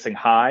 when he's missing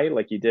high,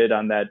 like he did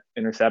on that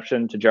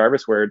interception to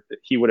Jarvis, where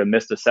he would have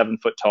missed a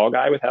 7-foot tall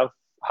guy with how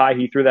high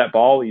he threw that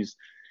ball. He's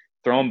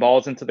throwing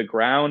balls into the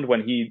ground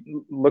when he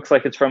looks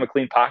like it's from a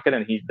clean pocket,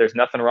 and there's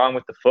nothing wrong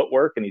with the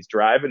footwork, and he's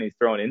driving, he's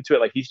throwing into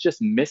it. He's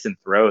just missing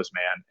throws,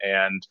 man.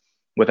 And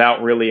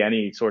without really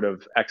any sort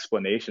of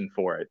explanation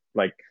for it.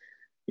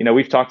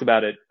 We've talked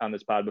about it on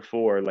this pod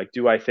before.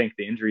 Do I think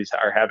the injuries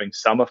are having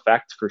some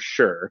effect? For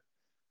sure.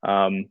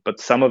 But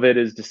some of it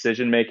is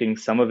decision making.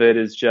 Some of it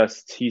is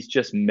just, he's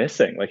just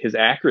missing. His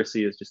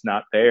accuracy is just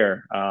not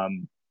there.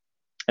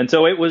 And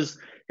so it was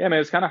kind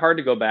of hard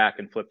to go back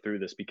and flip through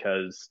this,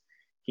 because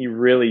he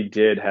really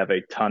did have a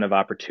ton of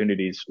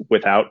opportunities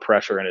without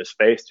pressure in his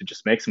face to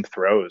just make some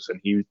throws. And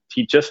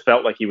he just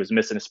felt like he was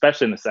missing,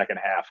 especially in the second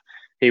half.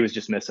 He was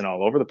just missing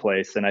all over the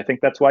place. And I think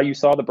that's why you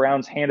saw the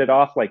Browns hand it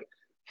off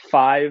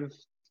 5-6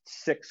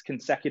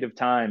 consecutive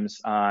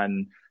times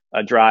on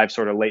a drive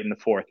sort of late in the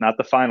fourth, not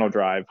the final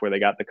drive where they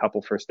got the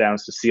couple first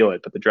downs to seal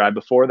it, but the drive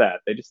before that,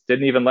 they just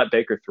didn't even let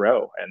Baker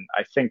throw. And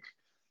I think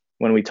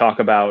when we talk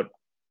about,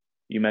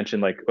 you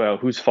mentioned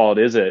whose fault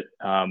is it?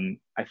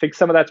 I think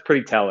some of that's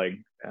pretty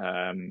telling,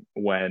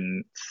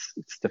 when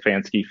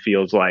Stefanski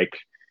feels like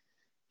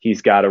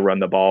he's got to run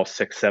the ball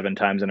 6-7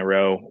 times in a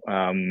row,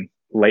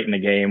 late in the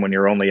game when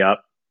you're only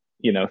up,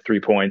 3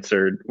 points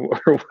or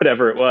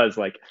whatever it was.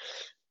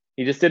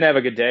 He just didn't have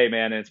a good day,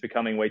 man, and it's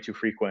becoming way too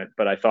frequent.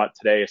 But I thought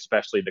today,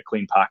 especially the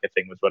clean pocket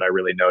thing, was what I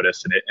really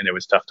noticed, and it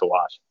was tough to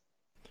watch.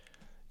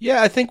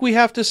 Yeah, I think we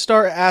have to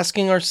start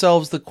asking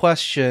ourselves the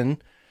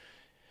question: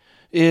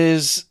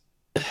 is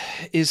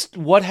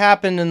what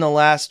happened in the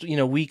last,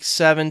 week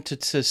 7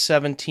 to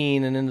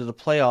 17 and into the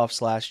playoffs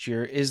last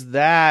year, is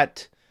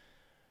that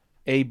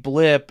a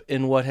blip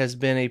in what has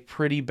been a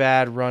pretty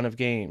bad run of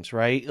games,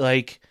 right?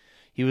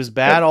 He was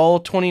bad all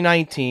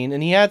 2019,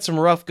 and he had some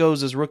rough goes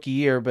his rookie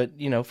year, but,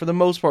 for the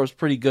most part, was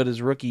pretty good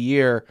his rookie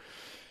year.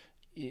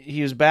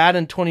 He was bad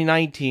in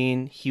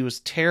 2019. He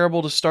was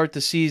terrible to start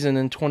the season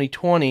in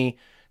 2020,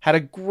 had a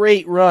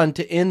great run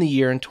to end the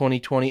year in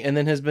 2020, and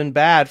then has been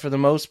bad for the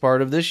most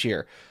part of this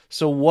year.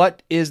 So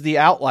what is the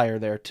outlier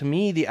there? To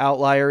me, the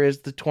outlier is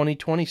the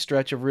 2020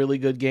 stretch of really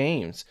good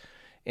games.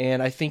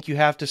 And I think you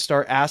have to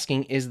start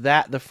asking, is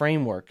that the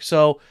framework?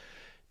 So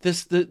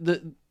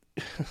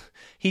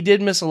he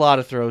did miss a lot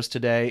of throws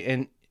today.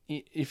 And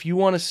if you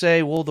want to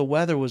say, well, the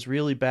weather was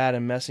really bad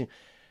and messing,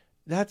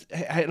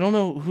 I don't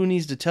know who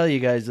needs to tell you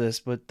guys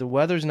this, but the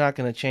weather's not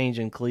going to change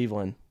in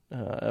Cleveland.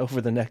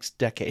 over the next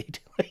decade.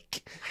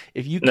 Like,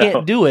 if you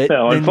can't do it,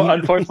 no, then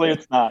unfortunately,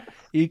 it's not.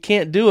 You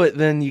can't do it,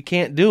 then you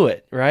can't do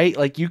it, right?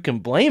 Like, you can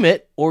blame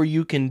it, or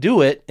you can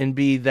do it and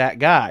be that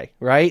guy,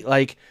 right?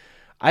 Like,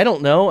 I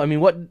don't know. I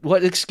mean,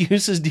 what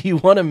excuses do you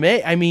want to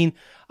make? I mean,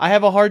 I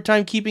have a hard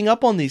time keeping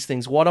up on these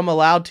things. What I'm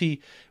allowed to,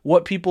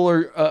 what people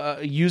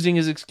are using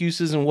as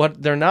excuses and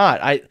what they're not.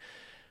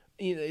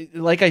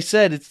 Like I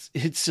said, it's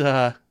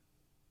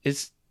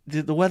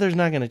the weather's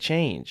not going to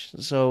change.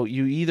 So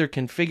you either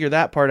can figure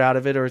that part out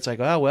of it, or it's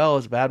like, oh, well,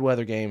 it's a bad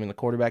weather game and the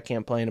quarterback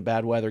can't play in a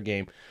bad weather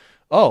game.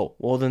 Oh,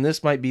 well, then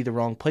this might be the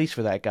wrong place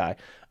for that guy.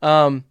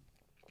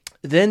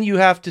 Then you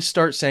have to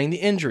start saying the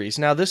injuries.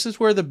 Now, this is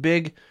where the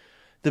big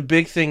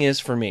thing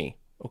is for me.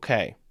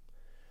 Okay.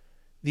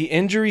 The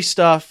injury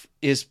stuff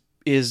is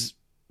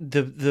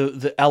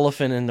the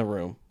elephant in the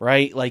room,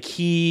 right? Like,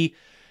 he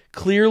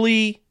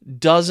clearly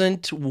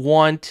doesn't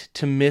want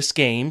to miss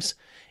games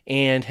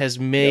and has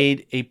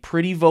made a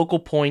pretty vocal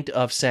point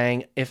of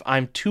saying, if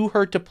I'm too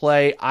hurt to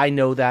play, I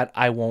know that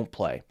I won't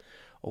play.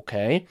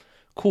 Okay,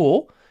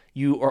 cool.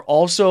 You are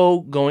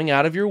also going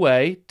out of your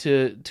way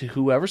to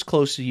whoever's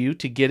close to you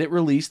to get it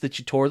released that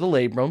you tore the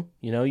labrum.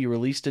 You know, you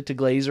released it to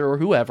Glazer or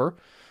whoever,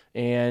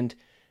 and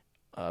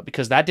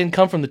because that didn't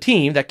come from the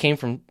team, that came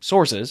from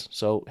sources,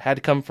 so it had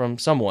to come from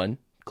someone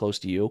close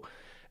to you.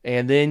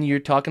 And then you're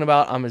talking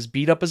about, I'm as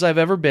beat up as I've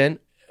ever been,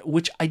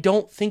 which I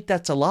don't think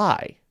that's a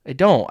lie. I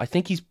don't. I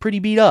think he's pretty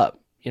beat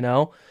up, you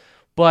know.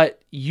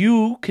 But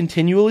you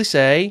continually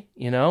say,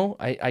 you know,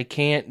 I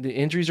can't, the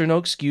injuries are no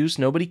excuse,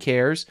 nobody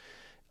cares.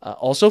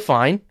 Also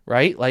fine,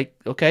 right? Like,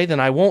 okay, then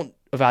I won't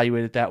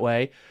evaluate it that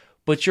way.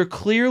 But you're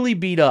clearly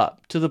beat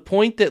up to the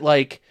point that,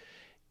 like,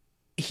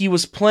 he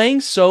was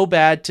playing so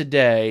bad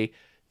today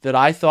that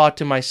I thought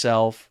to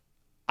myself,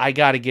 I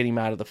got to get him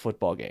out of the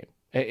football game.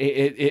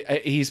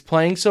 He's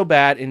playing so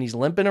bad and he's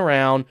limping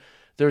around.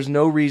 There's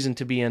no reason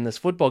to be in this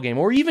football game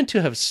or even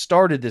to have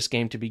started this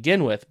game to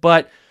begin with.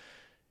 But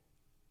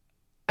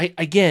I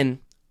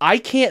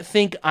can't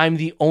think I'm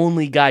the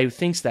only guy who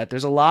thinks that.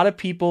 There's a lot of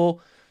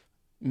people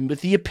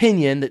with the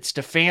opinion that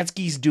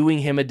Stefanski's doing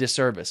him a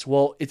disservice.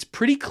 Well, it's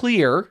pretty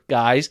clear,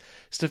 guys,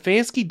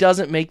 Stefanski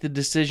doesn't make the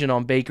decision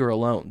on Baker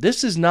alone.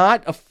 This is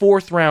not a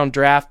 4th-round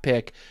draft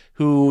pick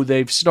who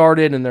they've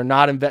started and they're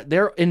not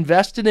they're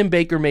invested in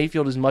Baker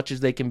Mayfield as much as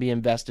they can be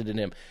invested in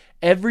him.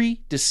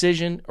 Every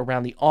decision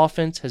around the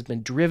offense has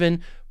been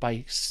driven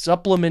by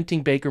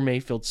supplementing Baker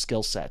Mayfield's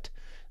skill set.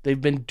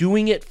 They've been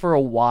doing it for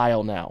a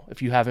while now,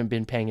 if you haven't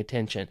been paying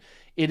attention.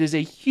 It is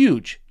a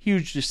huge,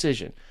 huge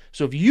decision.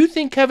 So if you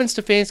think Kevin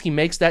Stefanski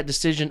makes that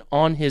decision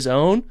on his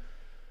own,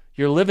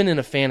 you're living in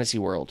a fantasy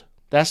world.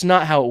 That's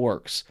not how it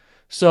works.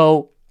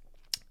 So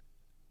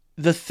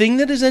the thing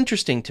that is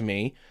interesting to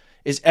me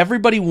is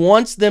everybody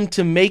wants them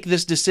to make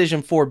this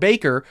decision for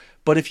Baker,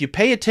 but if you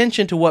pay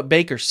attention to what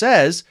Baker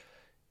says,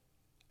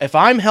 if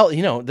I'm healthy,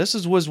 you know, this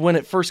was when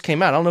it first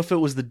came out. I don't know if it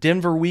was the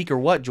Denver week or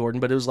what, Jordan,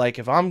 but it was like,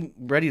 if I'm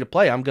ready to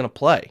play, I'm going to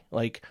play.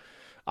 Like,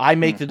 I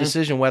make the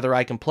decision whether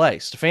I can play.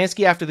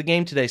 Stefanski after the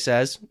game today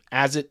says,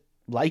 as it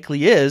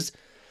likely is,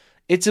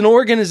 it's an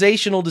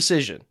organizational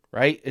decision,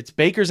 right? It's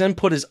Baker's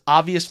input is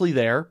obviously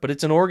there, but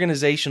it's an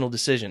organizational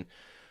decision.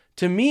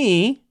 To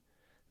me,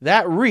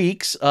 that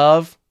reeks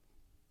of,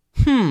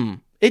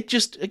 it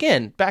just,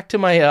 again, back to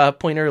my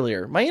point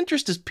earlier, my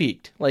interest is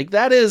piqued. Like,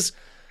 that's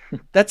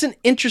an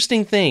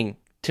interesting thing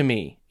to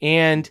me.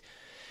 And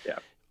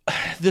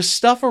the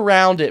stuff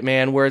around it,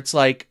 man, where it's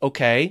like,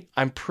 okay,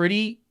 I'm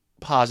pretty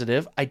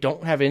positive. I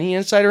don't have any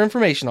insider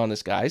information on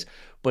this, guys,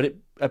 but it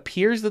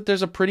appears that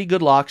there's a pretty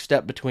good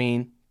lockstep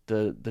between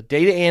the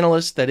data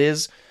analyst that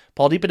is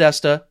Paul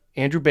DePodesta,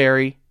 Andrew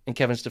Berry, and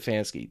Kevin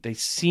Stefanski. They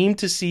seem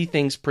to see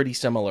things pretty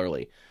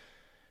similarly.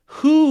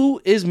 Who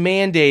is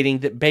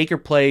mandating that Baker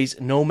plays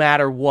no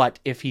matter what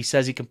if he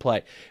says he can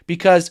play?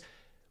 Because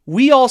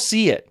we all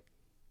see it.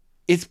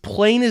 It's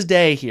plain as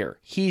day here.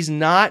 He's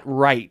not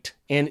right.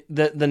 And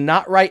the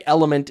not right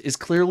element is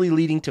clearly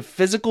leading to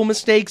physical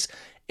mistakes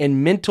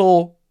and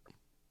mental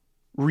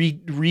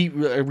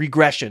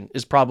regression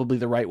is probably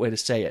the right way to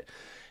say it.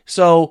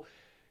 So,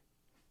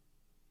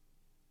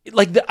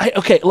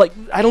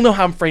 I don't know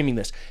how I'm framing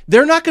this.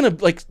 They're not going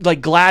to like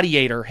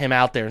gladiator him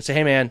out there and say,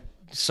 hey man,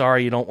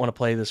 sorry you don't want to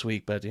play this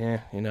week, but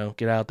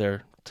get out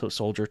there,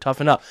 soldier,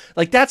 toughen up.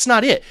 Like, that's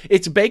not it.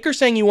 It's Baker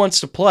saying he wants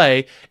to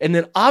play, and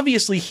then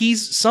obviously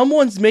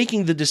someone's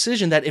making the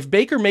decision that if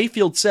Baker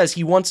Mayfield says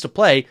he wants to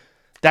play,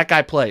 that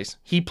guy plays.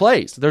 He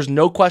plays. There's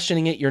no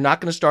questioning it. You're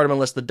not going to start him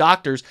unless the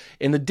doctors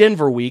in the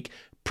Denver week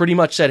pretty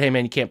much said, hey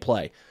man, you can't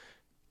play.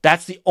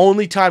 That's the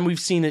only time we've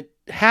seen it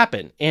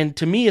happen. And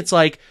to me, it's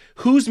like,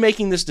 who's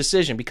making this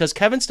decision? Because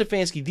Kevin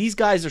Stefanski, these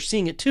guys are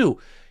seeing it too.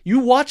 You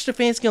watch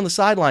Stefanski on the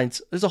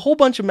sidelines, there's a whole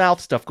bunch of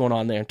mouth stuff going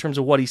on there in terms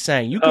of what he's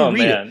saying. You can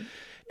read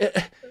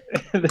it.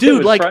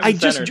 Dude, like,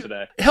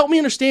 help me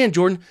understand,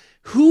 Jordan.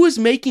 Who is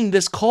making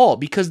this call?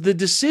 Because the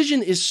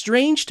decision is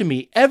strange to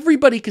me.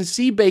 Everybody can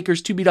see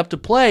Baker's too beat up to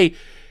play.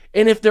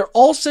 And if they're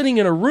all sitting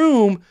in a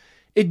room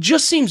It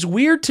just seems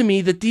weird to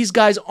me that these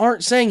guys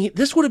aren't saying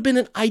this would have been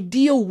an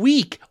ideal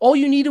week. All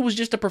you needed was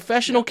just a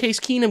professional Case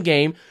Keenum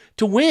game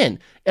to win.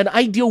 An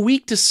ideal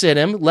week to sit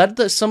him,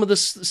 let some of the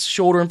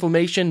shoulder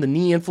inflammation, the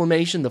knee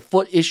inflammation, the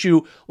foot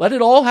issue, let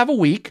it all have a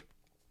week.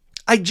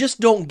 I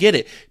just don't get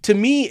it. To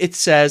me, it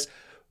says,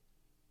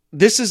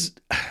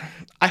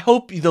 I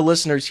hope the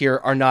listeners here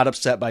are not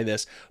upset by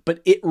this,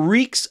 but it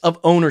reeks of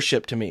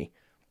ownership to me,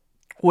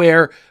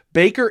 where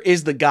Baker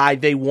is the guy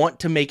they want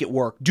to make it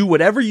work. Do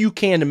whatever you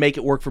can to make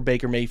it work for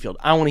Baker Mayfield.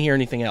 I don't want to hear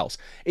anything else.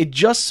 It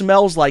just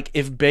smells like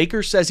if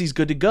Baker says he's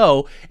good to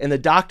go and the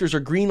doctors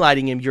are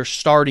greenlighting him, you're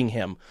starting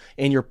him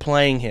and you're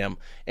playing him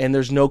and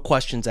there's no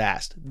questions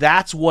asked.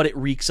 That's what it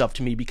reeks of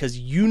to me, because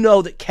you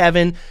know that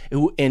Kevin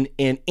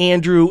and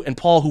Andrew and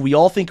Paul, who we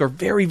all think are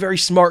very, very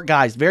smart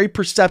guys, very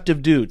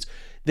perceptive dudes,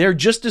 they're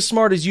just as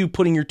smart as you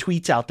putting your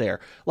tweets out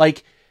there.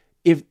 Like,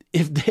 if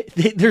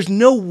there's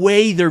no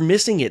way they're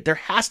missing it. There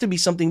has to be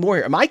something more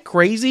here. Am I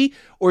crazy,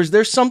 or is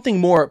there something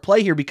more at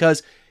play here?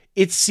 Because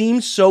it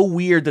seems so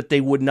weird that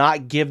they would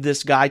not give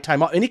this guy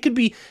time off. And it could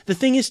be, the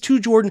thing is too,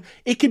 Jordan,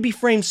 it could be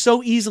framed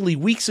so easily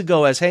weeks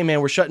ago as, hey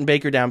man, we're shutting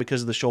Baker down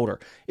because of the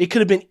shoulder. It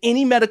could have been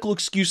any medical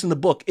excuse in the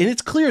book. And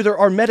it's clear there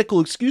are medical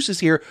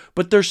excuses here,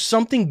 but there's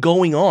something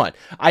going on.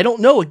 I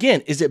don't know.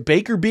 Again, is it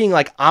Baker being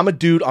like, I'm a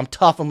dude, I'm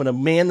tough, I'm going to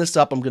man this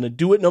up, I'm going to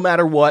do it no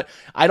matter what.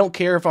 I don't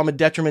care if I'm a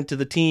detriment to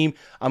the team.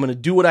 I'm going to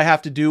do what I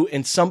have to do.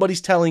 And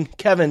somebody's telling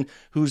Kevin,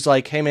 who's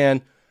like, hey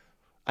man,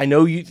 I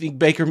know you think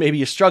Baker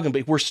maybe is struggling,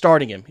 but we're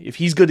starting him. If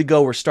he's good to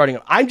go, we're starting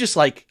him. I'm just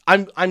like,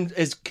 I'm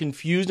as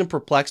confused and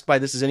perplexed by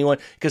this as anyone,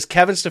 because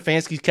Kevin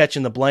Stefanski's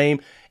catching the blame,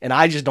 and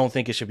I just don't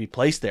think it should be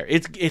placed there.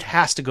 It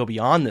has to go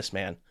beyond this,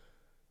 man.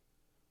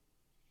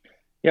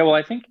 Yeah, well,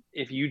 I think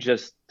if you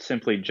just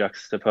simply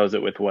juxtapose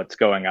it with what's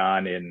going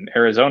on in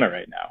Arizona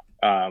right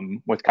now,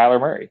 with Kyler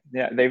Murray,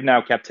 yeah, they've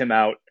now kept him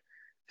out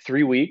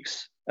 3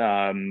 weeks.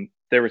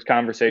 There was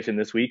conversation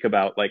this week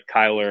about like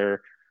Kyler.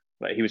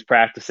 He was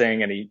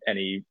practicing and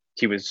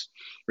he was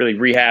really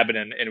rehabbing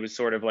and it was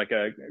sort of like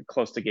a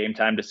close to game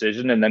time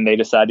decision. And then they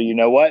decided, you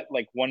know what,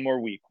 like 1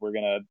 more week, we're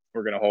going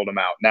to hold him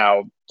out.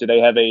 Now, do they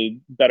have a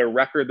better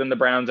record than the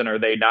Browns, and are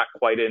they not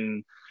quite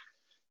in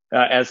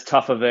as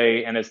tough of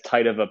and as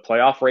tight of a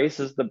playoff race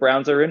as the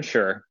Browns are in?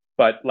 Sure.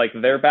 But like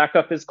their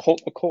backup is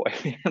Colt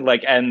McCoy.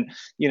 and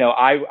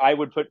I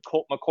would put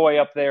Colt McCoy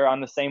up there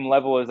on the same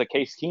level as a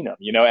Case Keenum,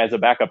 as a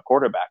backup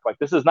quarterback. Like,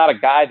 this is not a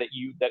guy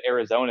that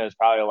Arizona is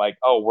probably like,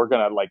 oh, we're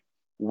going to like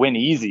win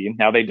easy.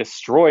 Now, they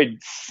destroyed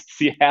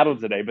Seattle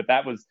today, but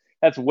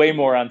that's way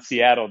more on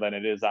Seattle than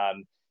it is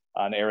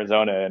on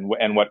Arizona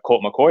and what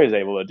Colt McCoy is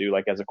able to do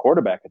like as a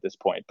quarterback at this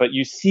point. But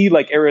you see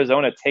like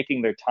Arizona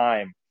taking their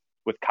time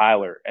with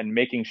Kyler and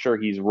making sure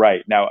he's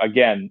right. Now,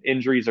 again,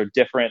 injuries are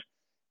different.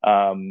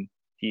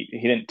 He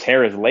didn't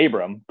tear his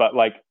labrum, but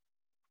like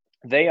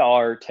they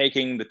are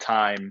taking the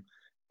time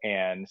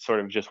and sort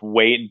of just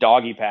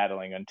doggy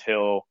paddling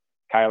until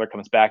Kyler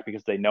comes back,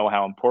 because they know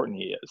how important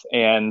he is.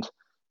 And,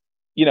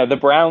 the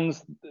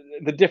Browns,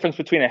 the difference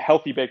between a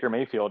healthy Baker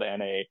Mayfield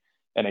and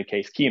a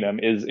Case Keenum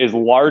is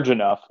large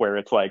enough where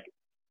it's like,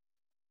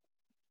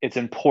 it's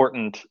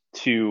important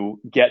to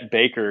get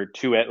Baker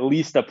to at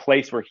least a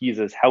place where he's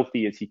as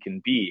healthy as he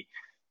can be.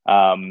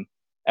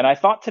 And I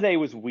thought today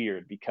was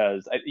weird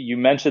because you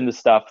mentioned the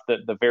stuff,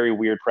 the very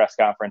weird press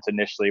conference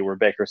initially where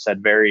Baker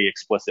said very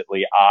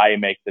explicitly, I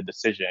make the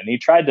decision. And he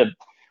tried to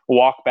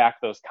walk back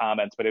those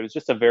comments, but it was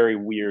just a very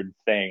weird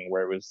thing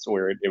where it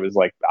was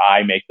like,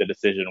 I make the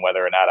decision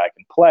whether or not I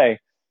can play.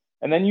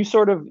 And then you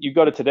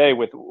go to today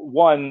with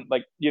one,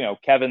 like,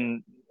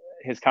 Kevin,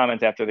 his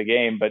comments after the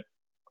game. But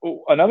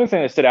another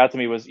thing that stood out to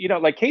me was,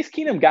 like Case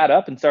Keenum got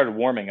up and started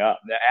warming up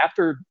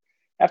after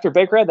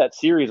Baker had that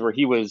series where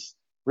he was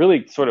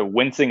really sort of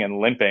wincing and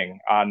limping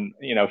on,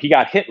 he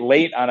got hit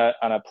late on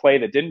a play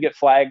that didn't get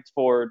flagged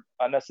for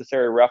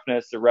unnecessary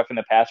roughness or roughing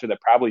the passer that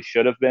probably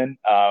should have been.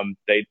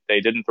 They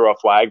didn't throw a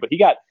flag, but he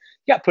got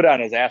put on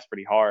his ass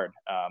pretty hard.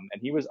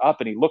 And he was up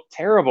and he looked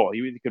terrible.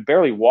 He could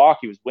barely walk.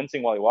 He was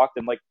wincing while he walked.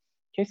 And like,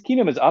 Case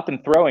Keenum is up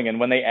and throwing. And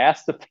when they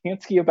asked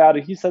Stefanski about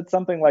it, he said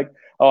something like,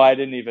 oh, I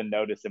didn't even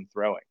notice him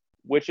throwing,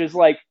 which is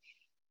like,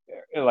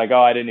 oh,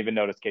 I didn't even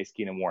notice Case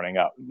Keenum warming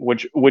up,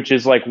 which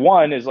is like,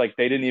 one is like,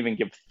 they didn't even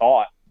give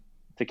thought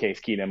to Case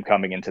Keenum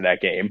coming into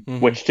that game,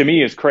 which to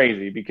me is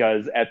crazy,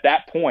 because at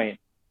that point,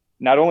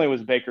 not only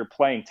was Baker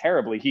playing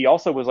terribly, he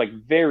also was like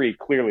very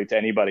clearly, to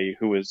anybody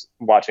who was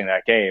watching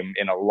that game,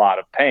 in a lot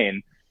of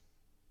pain.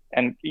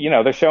 And,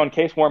 they're showing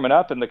Case warming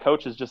up and the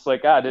coach is just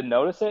like, I didn't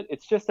notice it.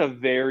 It's just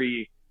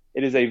it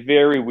is a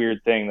very weird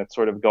thing that's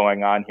sort of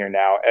going on here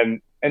now.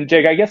 And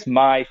Jake, I guess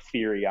my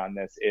theory on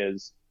this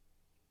is,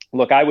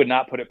 look, I would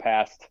not put it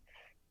past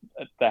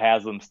the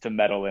Haslams to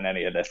meddle in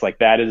any of this. Like,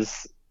 that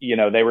is,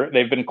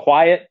 they've been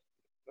quiet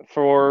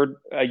for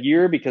a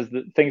year because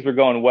things were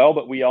going well,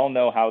 but we all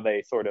know how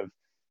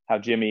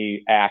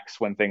Jimmy acts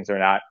when things are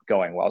not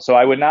going well. So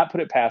I would not put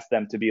it past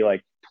them to be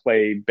like,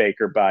 play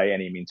Baker by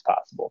any means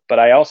possible. But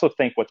I also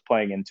think what's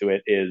playing into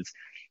it is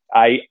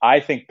I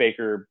think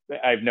Baker,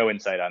 I have no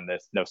insight on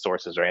this, no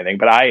sources or anything,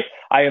 but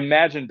I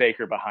imagine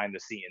Baker behind the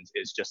scenes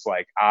is just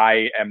like,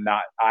 I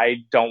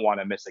don't want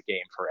to miss a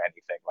game for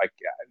anything. Like,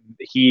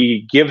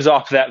 he gives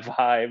off that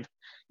vibe.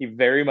 He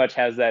very much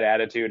has that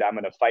attitude. I'm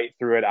going to fight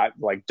through it.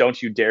 Like,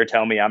 don't you dare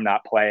tell me I'm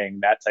not playing,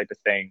 that type of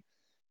thing.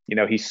 You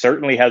know, he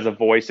certainly has a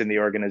voice in the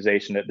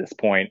organization at this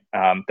point.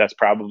 That's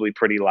probably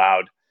pretty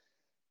loud.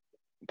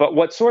 But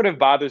what sort of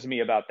bothers me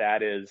about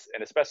that is,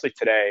 and especially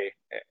today,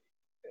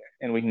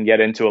 and we can get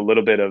into a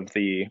little bit of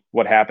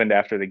what happened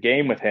after the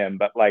game with him,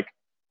 but like,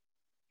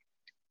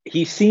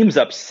 he seems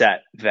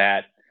upset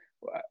that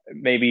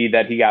maybe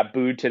that he got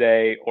booed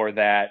today, or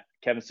that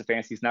Kevin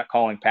Stefanski's not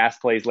calling pass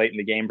plays late in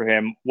the game for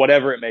him,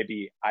 whatever it may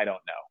be. I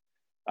don't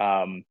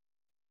know.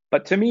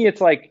 But to me, it's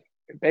like,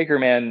 Baker,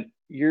 man,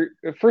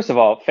 first of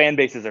all, fan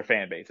bases are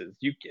fan bases.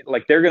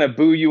 They're going to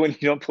boo you when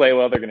you don't play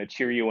well. They're going to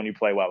cheer you when you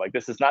play well. Like,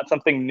 this is not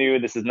something new.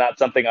 This is not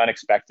something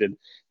unexpected.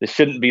 This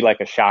shouldn't be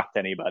like a shock to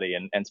anybody,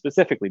 and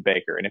specifically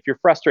Baker. And if you're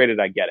frustrated,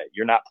 I get it.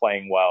 You're not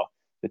playing well.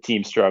 The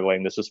team's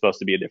struggling. This was supposed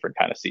to be a different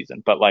kind of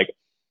season. But like,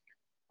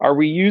 are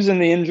we using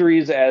the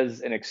injuries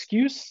as an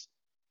excuse,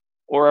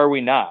 or are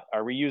we not?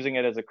 Are we using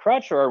it as a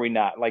crutch, or are we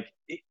not? Like,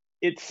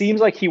 it seems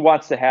like he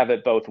wants to have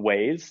it both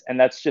ways, and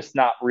that's just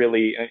not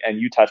really, and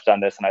you touched on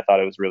this, and I thought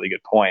it was a really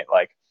good point.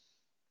 Like,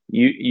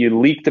 you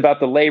leaked about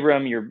the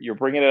labrum, you're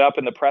bringing it up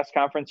in the press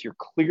conference, you're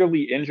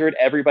clearly injured,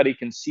 everybody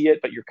can see it,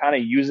 but you're kind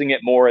of using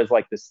it more as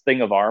like this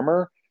thing of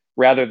armor,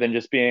 rather than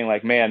just being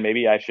like, man,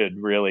 maybe I should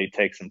really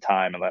take some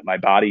time and let my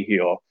body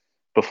heal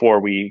before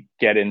we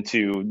get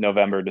into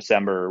November,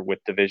 December with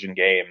division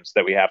games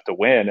that we have to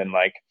win. And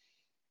like,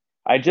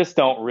 I just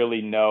don't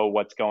really know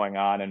what's going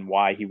on and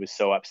why he was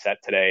so upset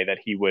today that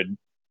he would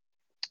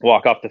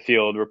walk off the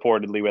field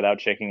reportedly without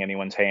shaking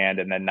anyone's hand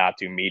and then not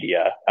do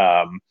media.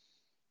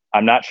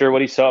 I'm not sure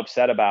what he's so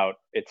upset about.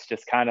 It's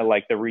just kind of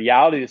like, the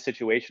reality of the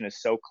situation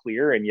is so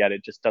clear, and yet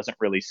it just doesn't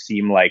really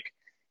seem like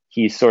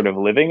he's sort of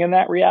living in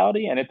that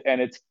reality, and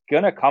it's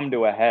going to come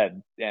to a head.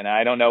 And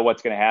I don't know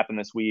what's going to happen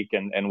this week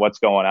and what's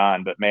going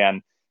on, but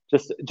man,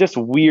 just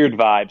weird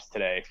vibes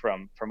today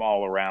from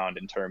all around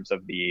in terms of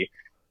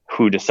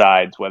who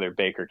decides whether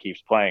Baker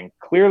keeps playing.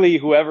 Clearly,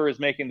 whoever is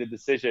making the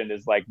decision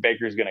is like,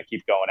 Baker's going to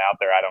keep going out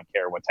there. I don't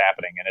care what's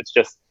happening. And it's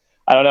just,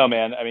 I don't know,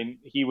 man. I mean,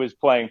 he was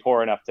playing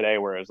poor enough today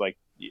where it was like,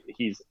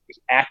 he's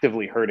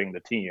actively hurting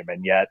the team,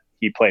 and yet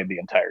he played the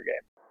entire game.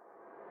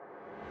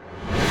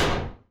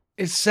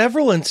 It's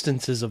several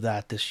instances of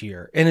that this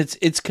year, and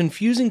it's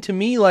confusing to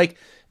me. Like,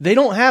 they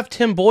don't have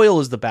Tim Boyle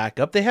as the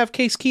backup. They have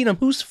Case Keenum,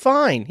 who's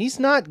fine.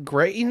 He's not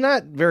great. He's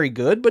not very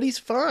good, but he's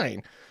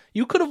fine.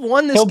 You could have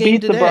won this game today.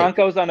 He'll beat the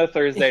Broncos on a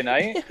Thursday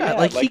night. Yeah,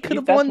 like he could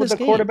have won this game. That's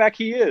the quarterback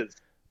he is.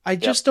 I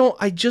just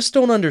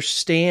don't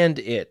understand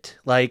it.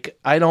 Like,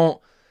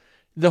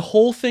 the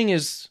whole thing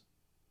is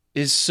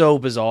so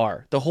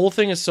bizarre. The whole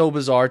thing is so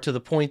bizarre to the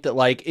point that,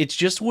 like, it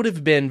just would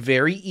have been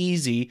very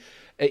easy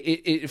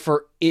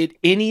for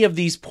any of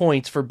these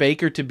points for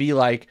Baker to be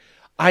like,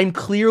 I'm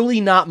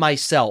clearly not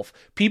myself.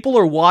 People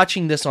are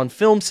watching this on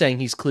film saying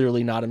he's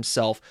clearly not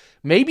himself.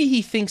 Maybe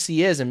he thinks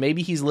he is, and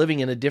maybe he's living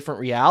in a different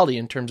reality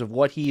in terms of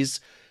what he's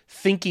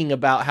thinking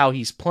about how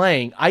he's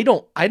playing. I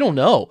don't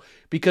know,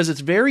 because it's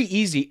very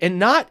easy and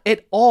not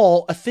at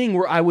all a thing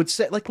where I would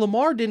say, like,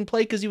 Lamar didn't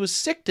play because he was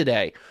sick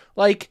today.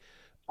 Like,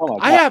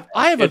 I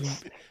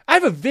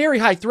have a very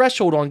high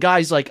threshold on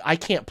guys like, I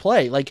can't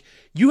play. Like,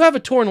 you have a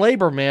torn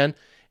labrum, man.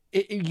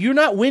 You're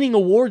not winning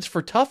awards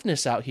for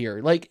toughness out here.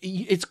 Like,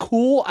 it's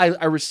cool.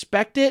 I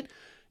respect it.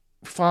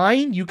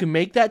 Fine, you can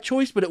make that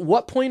choice. But at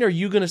what point are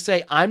you going to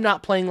say, I'm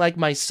not playing like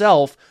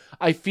myself?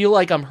 I feel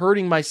like I'm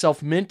hurting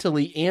myself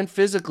mentally and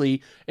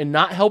physically and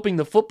not helping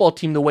the football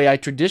team the way I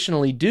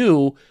traditionally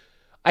do.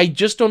 I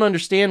just don't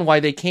understand why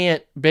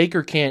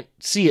Baker can't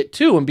see it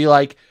too and be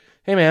like,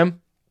 hey, man,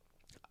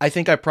 I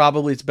think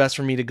it's best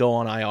for me to go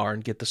on IR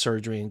and get the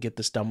surgery and get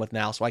this done with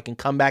now, so I can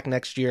come back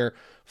next year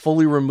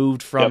fully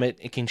removed from it.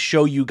 It can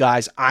show you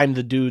guys I'm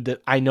the dude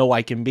that I know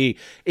I can be.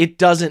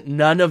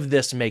 None of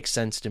this makes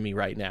sense to me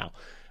right now.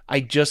 I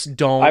just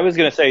don't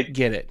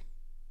get it.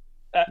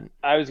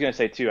 I was going to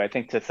say too, I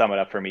think to sum it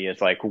up for me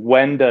is like,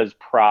 when does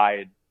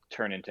pride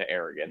turn into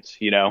arrogance?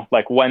 You know,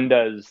 like, when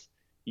does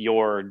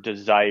your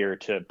desire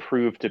to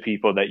prove to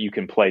people that you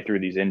can play through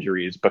these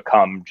injuries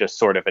become just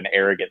sort of an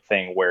arrogant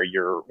thing where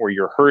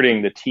you're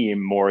hurting the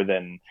team more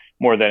than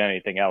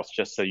anything else,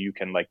 just so you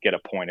can, like, get a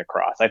point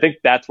across? I think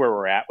that's where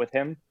we're at with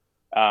him.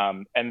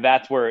 And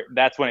that's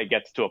when it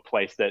gets to a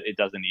place that it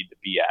doesn't need to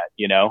be at,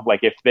 you know,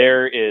 like, if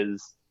there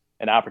is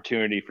an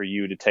opportunity for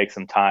you to take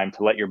some time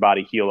to let your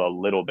body heal a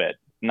little bit,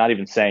 not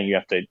even saying you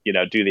have to, you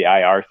know, do the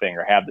IR thing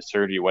or have the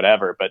surgery,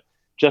 whatever, but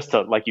just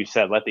to, like you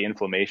said, let the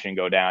inflammation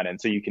go down,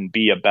 and so you can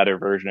be a better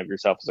version of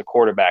yourself as a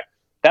quarterback.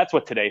 That's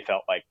what today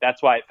felt like.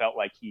 That's why it felt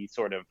like he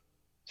sort of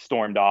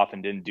stormed off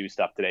and didn't do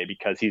stuff today,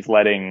 because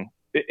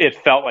it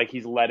felt like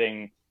he's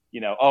letting,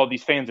 you know, oh,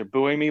 these fans are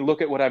booing me.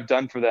 Look at what I've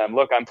done for them.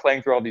 Look, I'm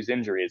playing through all these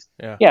injuries.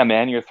 Yeah,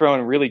 man, you're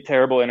throwing really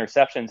terrible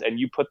interceptions, and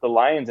you put the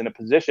Lions in a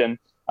position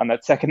on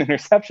that second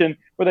interception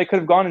where they could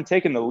have gone and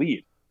taken the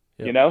lead.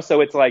 Yep.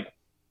 So it's like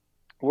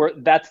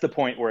that's the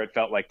point where it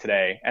felt like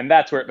today, and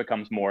that's where it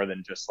becomes more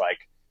than just like,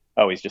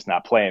 oh, he's just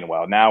not playing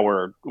well. Now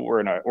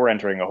we're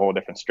entering a whole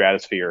different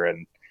stratosphere,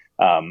 and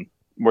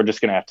we're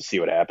just gonna have to see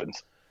what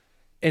happens.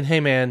 And hey,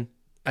 man,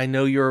 I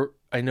know you're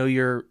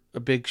a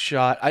big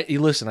shot.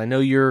 Listen, I know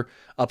you're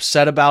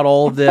upset about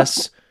all of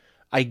this.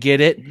 I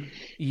get it.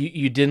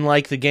 You didn't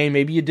like the game.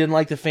 Maybe you didn't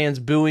like the fans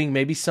booing.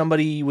 Maybe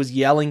somebody was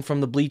yelling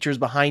from the bleachers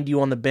behind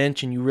you on the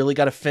bench, and you really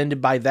got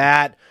offended by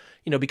that.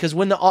 Because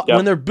when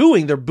they're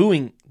booing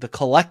the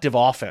collective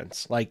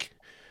offense. Like,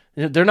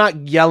 they're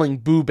not yelling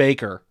boo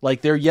Baker.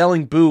 Like, they're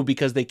yelling boo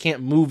because they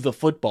can't move the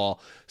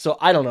football. So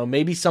I don't know.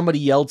 Maybe somebody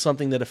yelled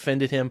something that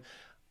offended him.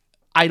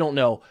 I don't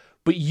know.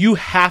 But you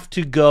have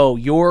to go.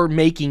 You're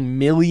making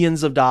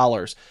millions of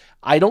dollars.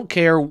 I don't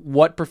care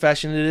what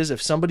profession it is.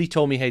 If somebody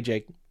told me, "Hey,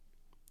 Jake,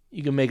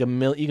 you can make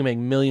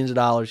millions of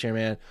dollars here,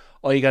 man.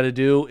 All you got to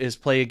do is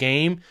play a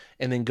game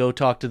and then go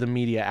talk to the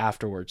media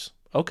afterwards."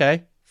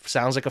 Okay,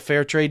 sounds like a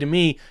fair trade to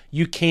me.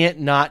 You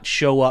can't not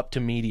show up to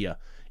media.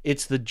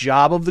 It's the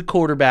job of the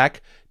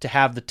quarterback to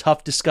have the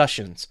tough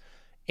discussions.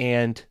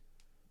 And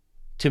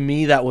to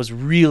me, that was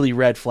really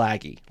red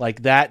flaggy.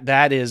 Like,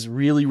 that is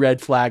really red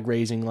flag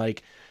raising.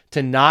 Like,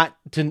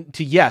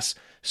 yes,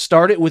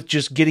 start it with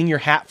just getting your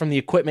hat from the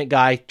equipment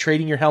guy,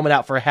 trading your helmet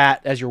out for a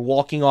hat as you're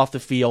walking off the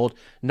field,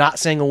 not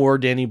saying a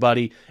word to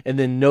anybody, and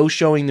then no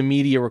showing the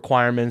media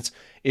requirements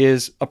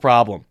is a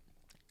problem.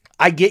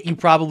 I get you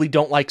probably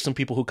don't like some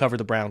people who cover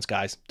the Browns,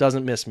 guys.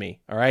 Doesn't miss me,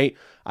 all right?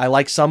 I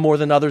like some more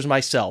than others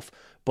myself,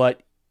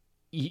 but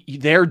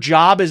their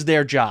job is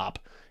their job.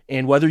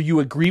 And whether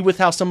you agree with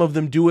how some of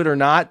them do it or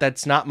not,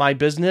 that's not my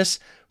business.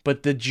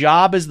 But the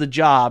job is the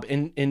job.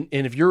 And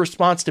if your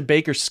response to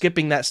Baker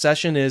skipping that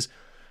session is,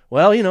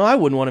 well, I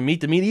wouldn't want to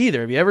meet the media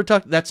either. Have you ever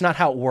talked? That's not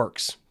how it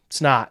works.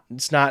 It's not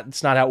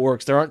how it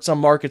works. There aren't some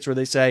markets where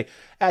they say,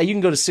 you can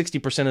go to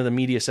 60% of the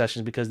media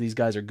sessions because these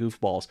guys are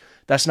goofballs.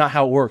 That's not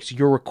how it works.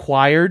 You're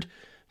required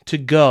to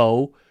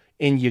go,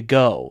 and you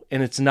go.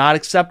 And it's not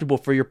acceptable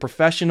for your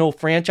professional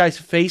franchise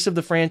face of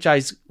the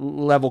franchise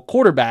level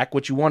quarterback,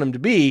 which you want him to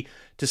be,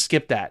 to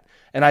skip that.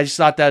 And I just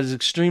thought that is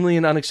extremely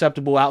an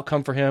unacceptable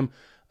outcome for him.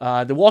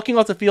 The walking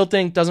off the field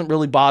thing doesn't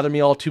really bother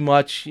me all too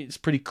much. It's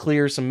pretty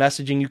clear, some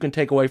messaging you can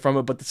take away from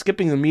it. But the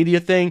skipping the media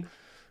thing,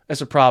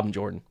 that's a problem,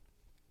 Jordan.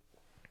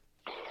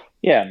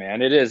 Yeah,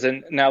 man, it is.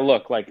 And now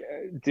look, like,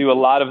 do a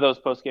lot of those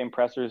post-game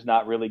pressers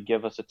not really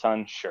give us a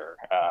ton? Sure.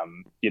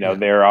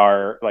 There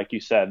are, like you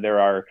said, there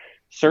are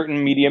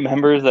certain media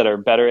members that are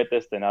better at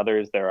this than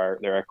others. There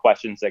are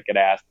questions that get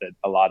asked that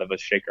a lot of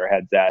us shake our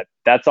heads at.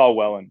 That's all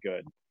well and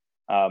good.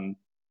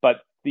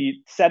 But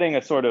the setting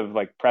a sort of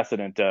like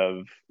precedent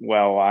of,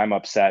 well, I'm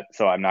upset,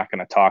 so I'm not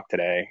going to talk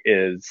today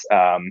is,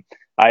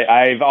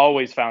 I've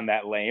always found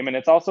that lame. And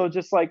it's also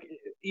just like,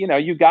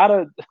 you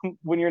gotta,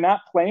 when you're not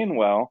playing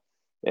well,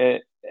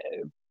 the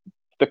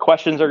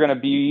questions are going to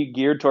be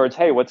geared towards,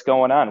 hey, what's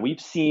going on?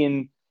 We've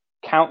seen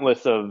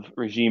countless of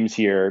regimes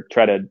here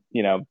try to,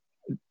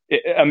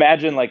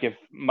 imagine like if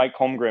Mike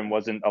Holmgren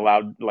wasn't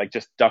allowed, like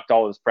just ducked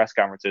all his press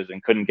conferences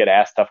and couldn't get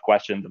asked tough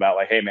questions about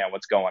like, hey man,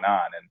 what's going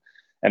on?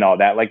 And all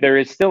that. Like, there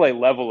is still a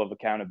level of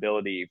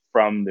accountability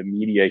from the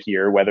media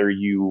here, whether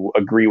you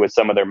agree with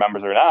some of their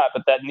members or not,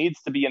 but that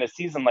needs to be in a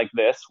season like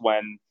this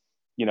when,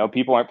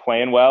 people aren't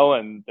playing well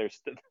and there's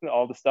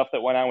all the stuff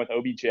that went on with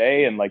OBJ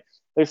and like,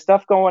 there's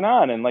stuff going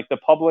on, and like the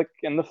public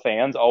and the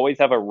fans always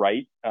have a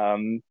right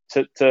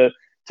to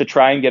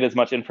try and get as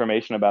much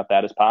information about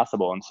that as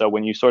possible. And so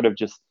when you sort of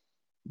just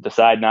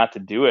decide not to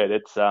do it,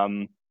 it's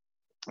no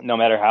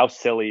matter how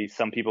silly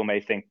some people may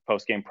think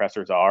post-game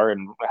pressers are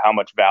and how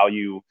much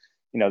value,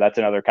 that's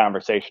another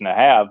conversation to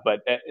have. But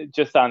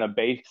just on a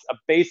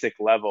basic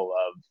level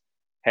of,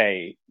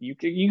 hey, you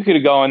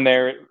could go in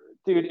there,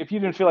 dude, if you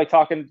didn't feel like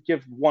talking,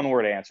 give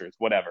one-word answers,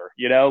 whatever,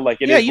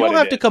 like it is. Yeah, you don't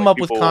have to come like up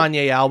with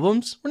Kanye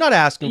albums. We're not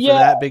asking for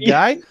that, big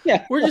guy.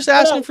 Yeah. We're just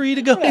asking for you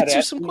to go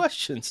answer some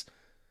questions.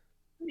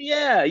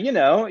 Yeah,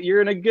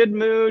 you're in a good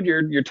mood.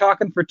 You're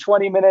talking for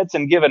 20 minutes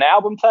and giving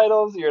album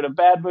titles. You're in a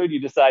bad mood. You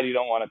decide you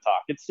don't want to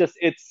talk. It's just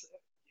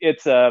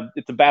it's a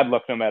bad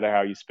look no matter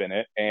how you spin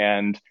it.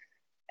 And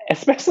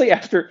especially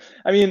after,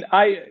 I need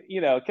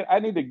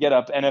to get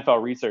up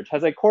NFL research.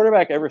 Has a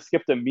quarterback ever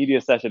skipped a media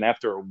session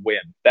after a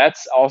win?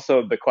 That's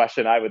also the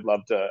question I would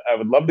love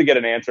to get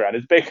an answer on.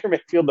 Is Baker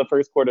Mayfield the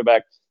first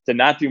quarterback to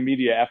not do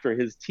media after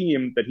his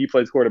team that he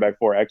plays quarterback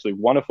for actually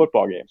won a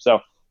football game? So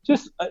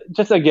just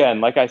again,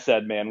 like I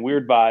said, man,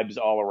 weird vibes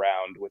all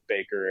around with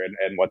Baker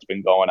and what's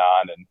been going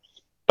on.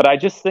 But I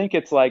just think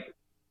it's like,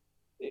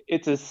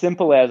 it's as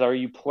simple as, are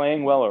you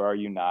playing well or are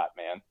you not,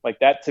 man? Like,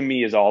 that to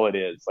me is all it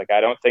is. Like,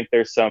 I don't think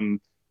there's some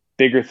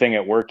bigger thing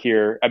at work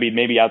here. I mean,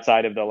 maybe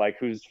outside of the, like,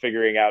 who's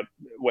figuring out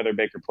whether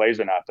Baker plays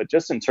or not, but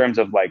just in terms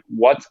of like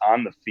what's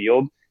on the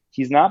field,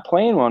 he's not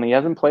playing well and he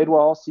hasn't played well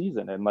all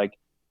season. And like,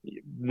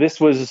 this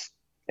was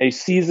a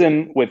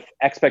season with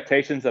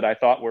expectations that I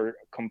thought were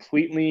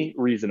completely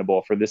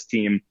reasonable for this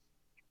team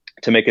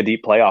to make a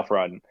deep playoff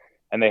run.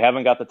 And they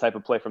haven't got the type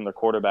of play from their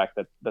quarterback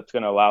that's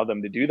going to allow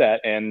them to do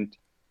that. And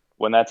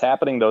when that's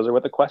happening, those are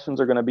what the questions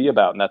are going to be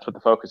about, and that's what the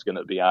focus is going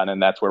to be on,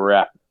 and that's where we're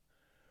at.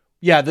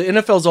 Yeah, the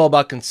NFL is all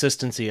about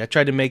consistency. I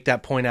tried to make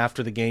that point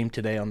after the game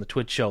today on the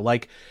Twitch show.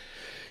 Like,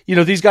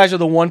 these guys are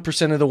the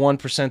 1% of the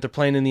 1%. They're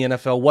playing in the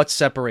NFL. What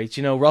separates?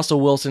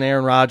 Russell Wilson,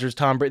 Aaron Rodgers,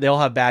 Tom Brady, they all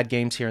have bad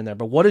games here and there.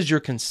 But what is your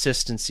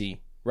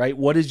consistency, right?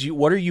 What are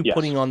you Yes.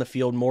 putting on the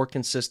field more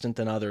consistent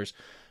than others?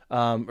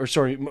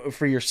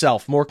 For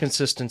yourself, more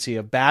consistency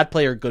of bad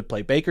play or good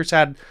play. Baker's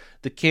had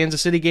the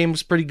Kansas City game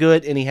was pretty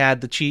good, and he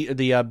had the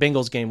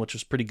Bengals game, which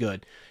was pretty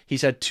good.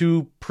 He's had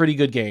 2 pretty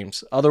good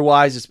games.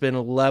 Otherwise, it's been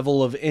a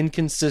level of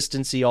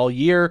inconsistency all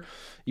year.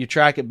 You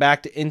track it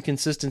back to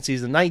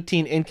inconsistencies, the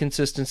 19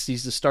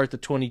 inconsistencies to start the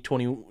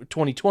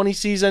 2020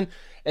 season,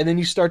 and then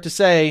you start to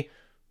say,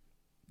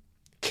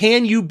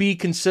 can you be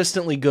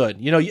consistently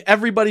good?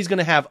 Everybody's going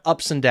to have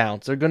ups and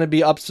downs. There are going to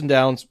be ups and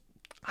downs.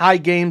 High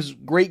games,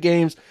 great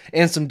games,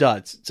 and some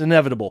duds. It's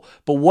inevitable.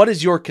 But what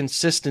is your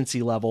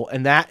consistency level?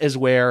 And that is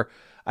where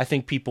I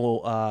think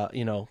people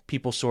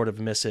sort of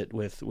miss it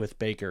with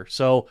Baker.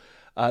 So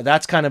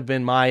that's kind of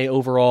been my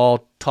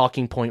overall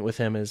talking point with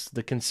him is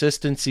the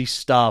consistency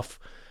stuff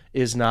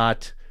is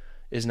not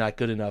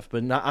good enough.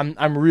 But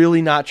I'm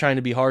really not trying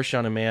to be harsh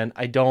on him, man.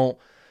 I don't,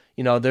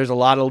 there's a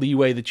lot of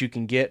leeway that you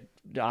can get.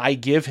 I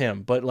give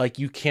him, but like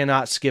you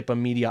cannot skip a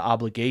media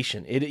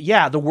obligation.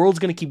 The world's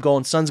going to keep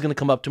going. Sun's going to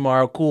come up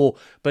tomorrow. Cool.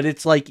 But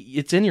it's like,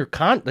 it's in your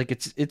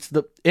it's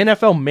the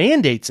NFL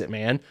mandates it,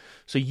 man.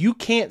 So you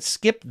can't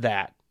skip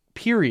that,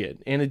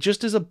 period. And it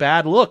just is a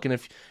bad look. And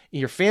if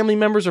your family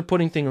members are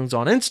putting things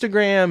on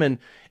Instagram and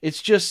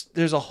it's just,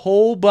 there's a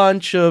whole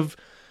bunch of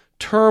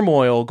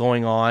turmoil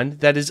going on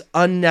that is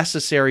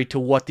unnecessary to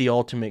what the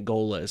ultimate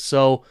goal is.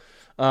 So,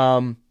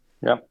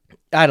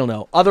 I don't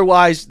know.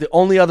 Otherwise, the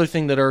only other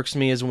thing that irks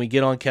me is when we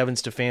get on Kevin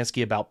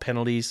Stefanski about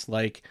penalties.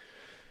 Like,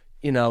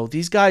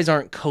 these guys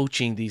aren't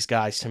coaching these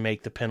guys to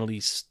make the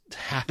penalties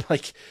happen.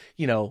 Like,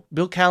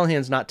 Bill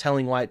Callahan's not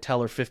telling Wyatt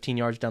Teller 15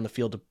 yards down the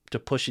field to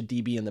push a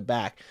DB in the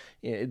back.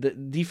 The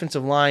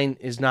defensive line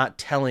is not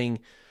telling,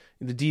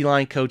 the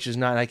D-line coach is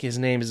not, like his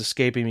name is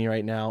escaping me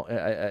right now,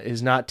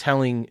 is not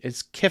telling,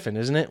 it's Kiffin,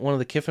 isn't it? One of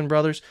the Kiffin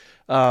brothers?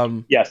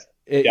 Yes.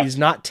 He's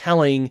not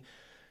telling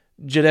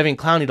Jadeveon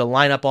Clowney to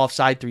line up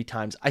offside 3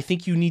 times. I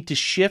think you need to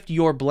shift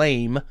your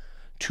blame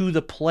to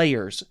the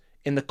players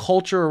and the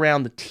culture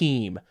around the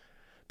team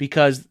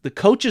because the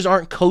coaches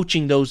aren't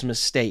coaching those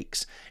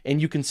mistakes.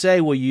 And you can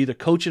say, well, you either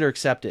coach it or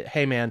accept it.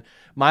 Hey, man,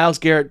 Myles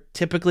Garrett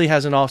typically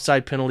has an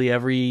offside penalty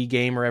every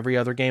game or every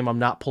other game. I'm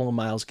not pulling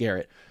Myles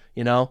Garrett.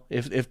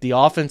 If the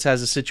offense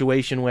has a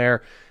situation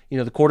where,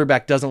 the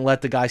quarterback doesn't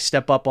let the guy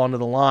step up onto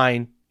the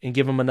line and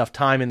give them enough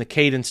time and the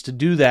cadence to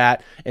do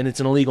that, and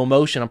it's an illegal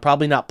motion, I'm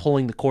probably not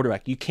pulling the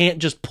quarterback. You can't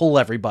just pull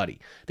everybody.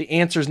 The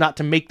answer is not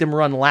to make them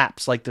run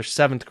laps like they're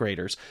 7th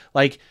graders.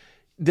 Like,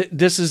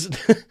 this is,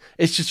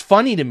 it's just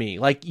funny to me.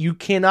 Like, you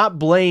cannot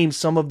blame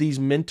some of these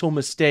mental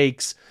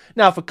mistakes.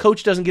 Now, if a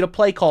coach doesn't get a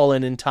play call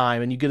in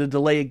time and you get a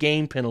delay a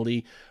game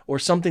penalty or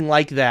something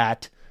like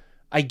that,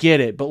 I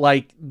get it. But,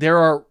 like,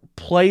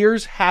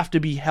 players have to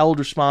be held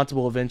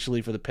responsible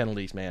eventually for the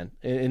penalties, man.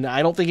 And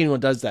I don't think anyone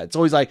does that. It's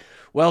always like,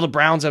 well, the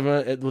Browns have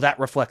that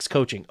reflects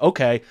coaching.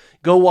 Okay,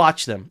 go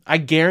watch them. I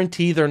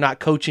guarantee they're not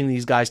coaching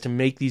these guys to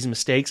make these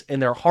mistakes,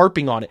 and they're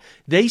harping on it.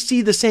 They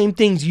see the same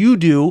things you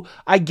do.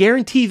 I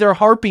guarantee they're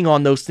harping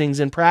on those things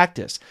in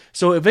practice.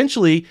 So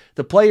eventually,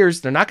 the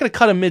players, they're not going to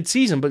cut them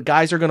mid-season, but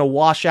guys are going to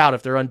wash out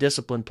if they're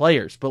undisciplined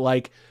players. But,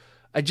 like,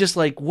 I just,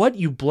 like, what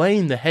you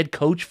blame the head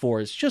coach for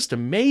is just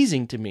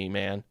amazing to me,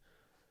 man.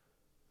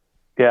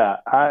 Yeah,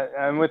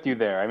 I'm with you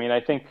there. I mean, I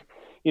think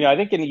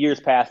in the years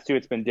past too,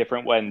 it's been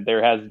different when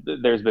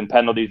there's been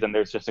penalties and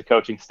there's just a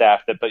coaching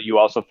staff but you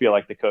also feel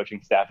like the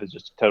coaching staff is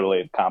just totally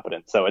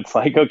incompetent. So it's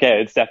like, okay,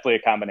 it's definitely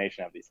a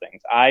combination of these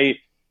things. I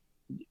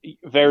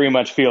very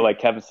much feel like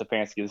Kevin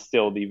Stefanski is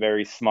still the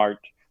very smart,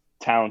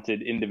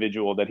 talented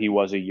individual that he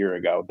was a year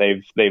ago.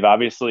 They've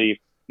obviously,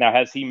 now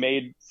has he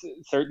made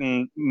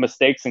certain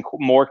mistakes and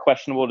more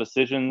questionable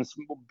decisions,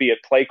 be it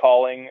play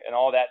calling and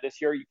all that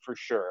this year? For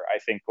sure. I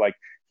think like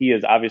he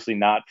is obviously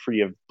not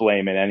free of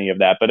blame in any of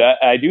that. But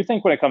I do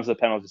think when it comes to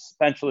penalties,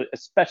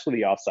 especially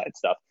the offside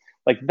stuff,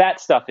 like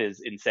that stuff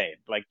is insane.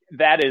 Like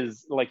that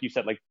is, like you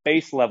said, like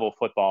base level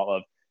football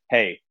of,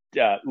 hey,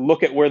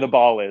 look at where the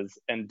ball is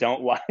and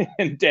don't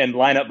and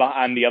line up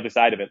on the other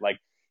side of it. Like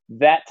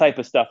that type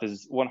of stuff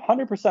is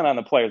 100% on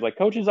the players. Like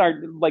coaches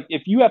aren't, like,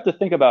 if you have to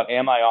think about,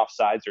 am I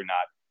offsides or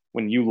not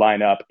when you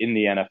line up in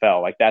the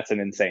NFL, like that's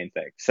an insane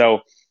thing. So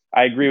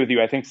I agree with you.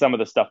 I think some of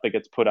the stuff that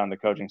gets put on the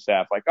coaching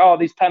staff, like, oh,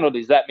 these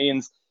penalties, that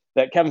means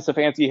that Kevin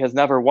Stefanski has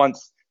never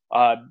once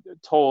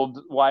told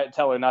Wyatt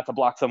Teller not to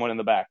block someone in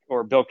the back,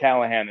 or Bill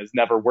Callahan has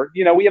never worked.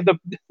 We have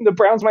the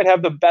Browns might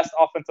have the best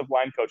offensive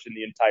line coach in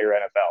the entire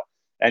NFL.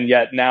 And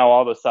yet now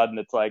all of a sudden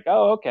it's like,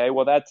 oh, okay,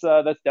 well, that's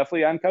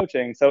definitely on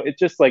coaching. So it's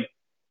just like,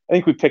 I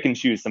think we pick and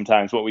choose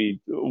sometimes where we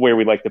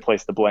like to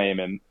place the blame.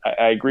 And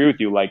I agree with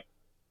you. Like,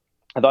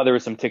 I thought there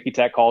was some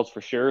ticky-tack calls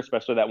for sure,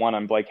 especially that one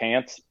on Blake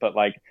Hance. But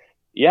like,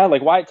 yeah,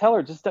 like Wyatt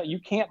Teller, just you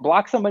can't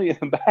block somebody in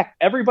the back.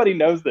 Everybody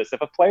knows this.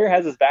 If a player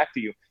has his back to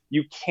you,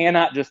 You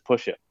cannot just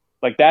push him.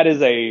 Like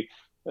that's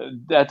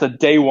a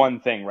day one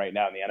thing right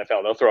now in the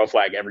NFL. They'll throw a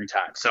flag every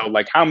time. So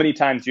like, how many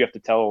times do you have to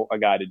tell a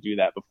guy to do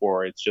that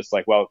before it's just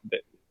like, well,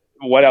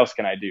 what else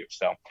can I do?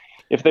 So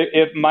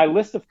if my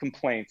list of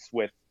complaints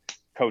with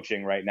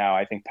coaching right now,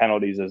 I think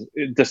penalties is,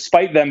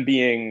 despite them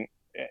being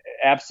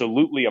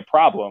absolutely a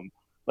problem,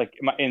 like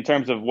in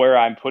terms of where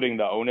I'm putting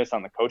the onus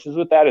on the coaches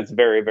with that, it's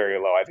very, very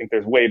low. I think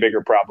there's way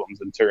bigger problems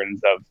in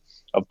terms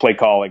of play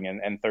calling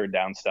and third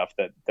down stuff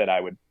that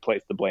I would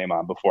place the blame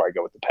on before I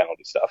go with the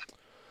penalty stuff.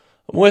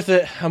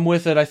 I'm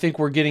with it. I think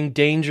we're getting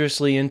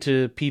dangerously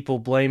into people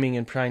blaming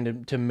and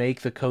trying to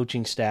make the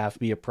coaching staff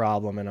be a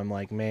problem. And I'm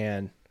like,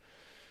 man,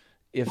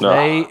 if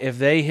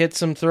they hit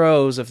some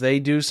throws, if they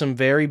do some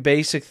very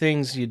basic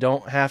things, you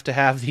don't have to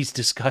have these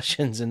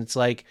discussions. And it's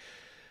like,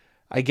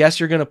 I guess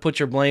you're going to put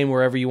your blame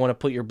wherever you want to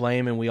put your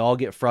blame, and we all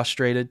get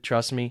frustrated.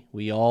 Trust me,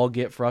 we all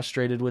get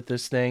frustrated with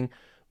this thing.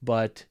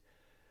 But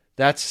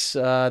that's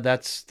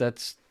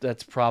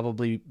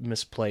probably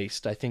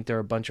misplaced. I think they're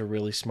a bunch of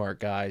really smart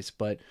guys,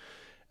 but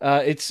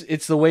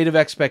it's the weight of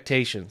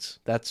expectations.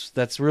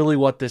 That's really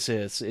what this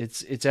is.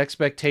 It's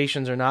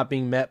expectations are not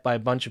being met by a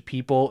bunch of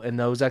people, and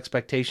those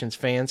expectations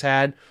fans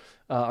had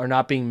are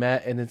not being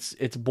met, and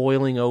it's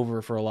boiling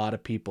over for a lot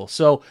of people.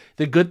 So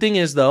the good thing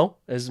is, though,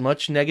 as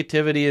much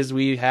negativity as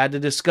we had to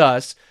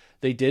discuss,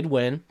 they did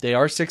win. They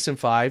are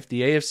 6-5.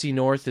 The AFC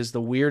North is the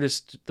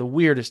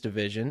weirdest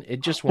division. It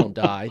just won't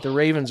die. The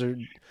Ravens are.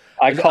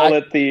 I call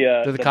it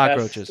the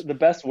cockroaches. The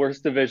best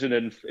worst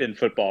division in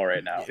football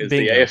right now is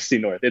Bingo. the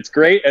AFC North. It's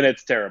great and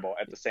it's terrible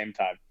at the same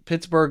time.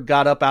 Pittsburgh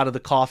got up out of the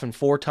coffin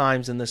 4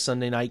 times in this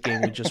Sunday night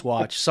game we just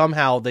watched.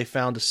 Somehow they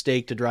found a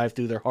stake to drive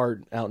through their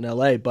heart out in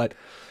LA. But,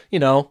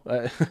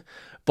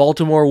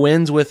 Baltimore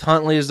wins with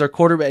Huntley as their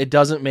quarterback. It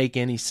doesn't make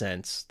any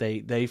sense.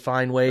 They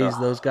find ways.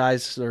 Those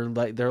guys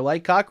they're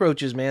like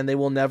cockroaches, man. They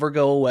will never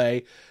go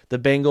away. The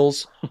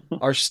Bengals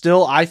are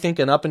still, I think,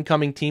 an up and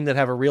coming team that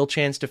have a real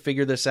chance to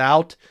figure this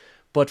out.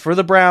 But for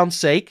the Browns'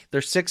 sake,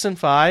 they're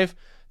 6-5.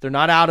 They're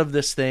not out of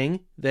this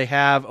thing. They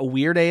have a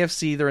weird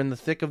AFC. They're in the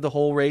thick of the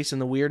whole race in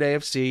the weird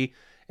AFC.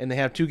 And they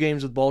have 2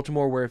 games with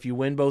Baltimore where if you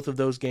win both of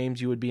those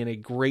games, you would be in a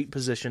great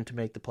position to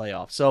make the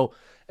playoffs. So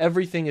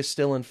everything is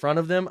still in front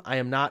of them. I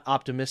am not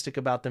optimistic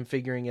about them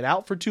figuring it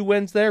out for 2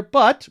 wins there,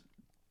 but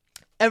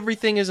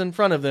everything is in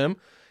front of them.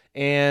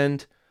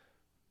 And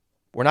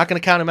we're not going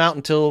to count them out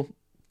until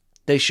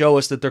they show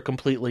us that they're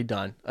completely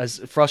done. As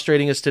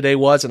frustrating as today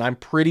was, and I'm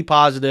pretty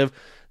positive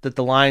that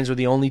the Lions were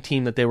the only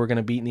team that they were going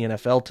to beat in the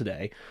NFL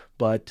today,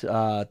 but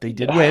they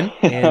did win.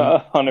 And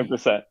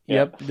 100%.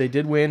 Yep, they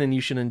did win, and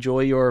you should enjoy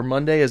your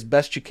Monday as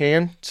best you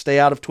can. Stay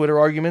out of Twitter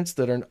arguments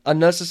that are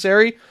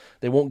unnecessary.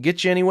 They won't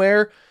get you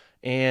anywhere.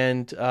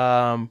 And,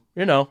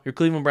 your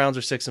Cleveland Browns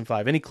are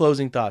 6-5. Any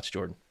closing thoughts,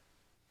 Jordan?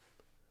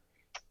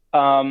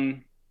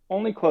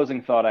 Only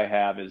closing thought I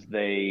have is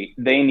they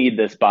need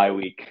this bye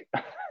week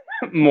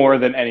more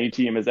than any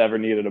team has ever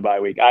needed a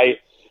bye week.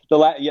 The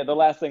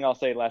last thing I'll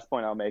say, last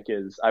point I'll make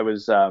is I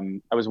was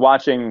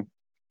watching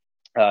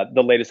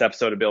the latest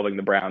episode of Building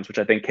the Browns, which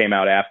I think came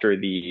out after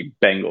the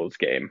Bengals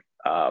game.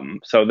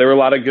 So there were a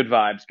lot of good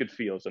vibes, good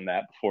feels in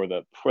that before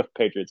the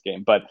Patriots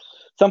game. But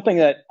something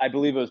that I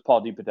believe it was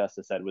Paul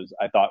DePodesta said was,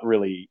 I thought,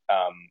 really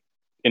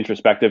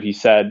introspective. He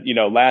said,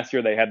 last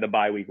year they had the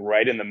bye week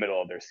right in the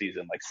middle of their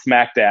season, like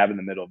smack dab in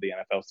the middle of the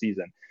NFL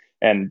season.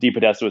 And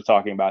DePodesta was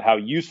talking about how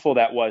useful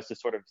that was to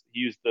sort of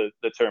use the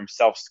term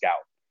self-scout.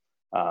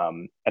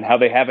 And how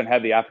they haven't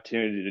had the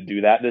opportunity to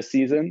do that this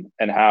season,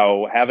 and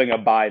how having a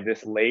bye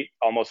this late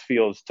almost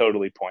feels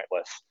totally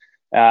pointless.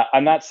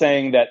 I'm not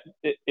saying that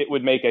it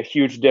would make a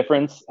huge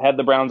difference had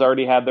the Browns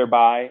already had their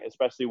bye,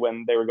 especially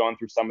when they were going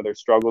through some of their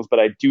struggles. But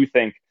I do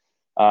think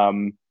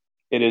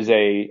it is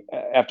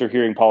after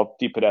hearing Paul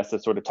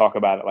DePodesta sort of talk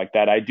about it like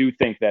that, I do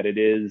think that it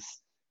is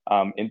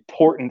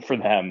important for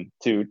them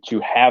to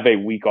have a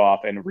week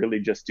off and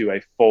really just do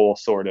a full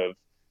sort of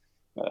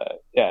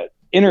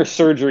inner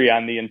surgery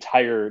on the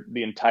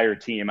entire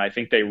team. I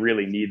think they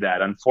really need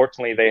that.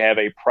 Unfortunately, they have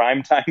a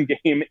primetime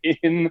game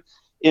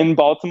in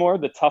Baltimore,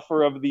 the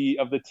tougher of the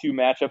 2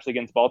 matchups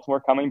against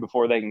Baltimore coming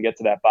before they can get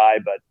to that bye.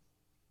 But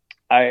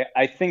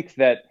I think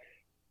that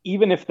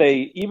even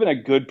a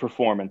good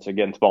performance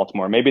against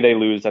Baltimore, maybe they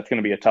lose, that's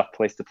going to be a tough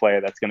place to play.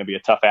 That's going to be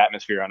a tough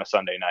atmosphere on a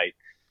Sunday night.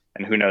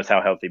 And who knows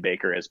how healthy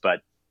Baker is.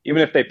 But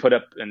even if they put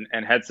up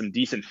and had some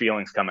decent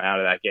feelings coming out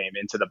of that game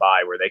into the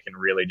bye where they can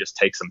really just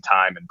take some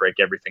time and break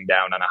everything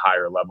down on a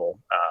higher level,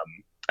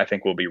 I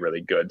think will be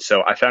really good.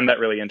 So I found that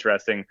really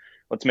interesting.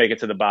 Let's make it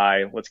to the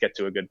bye. Let's get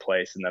to a good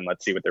place, and then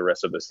let's see what the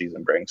rest of the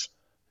season brings.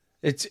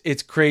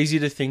 It's crazy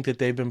to think that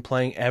they've been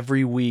playing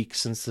every week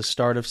since the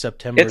start of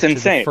September to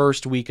the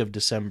first week of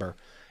December.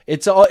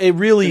 It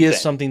really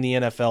is something the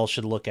NFL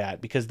should look at,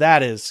 because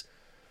that's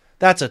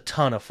a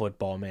ton of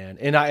football, man.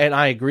 And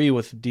I agree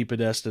with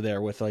DePodesta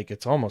there with, like,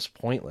 it's almost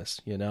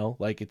pointless,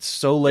 like it's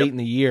so late in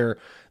the year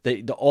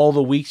that all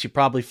the weeks you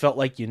probably felt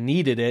like you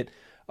needed it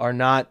are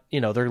not,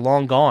 they're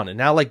long gone. And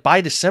now, like,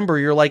 by December,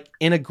 you're like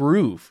in a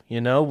groove,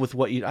 with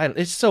what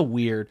it's so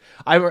weird.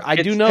 I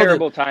do know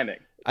terrible timing.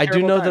 I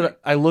do know that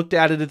I looked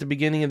at it at the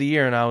beginning of the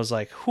year and I was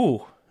like,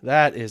 whew,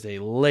 that is a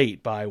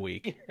late bye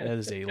week. That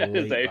is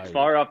a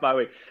far off bye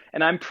week.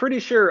 And I'm pretty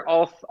sure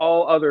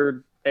all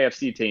other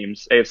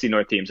AFC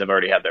North teams have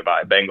already had their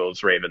bye.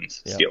 Bengals,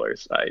 Ravens,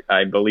 Steelers.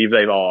 I believe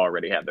they've all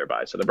already had their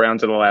bye. So the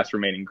Browns are the last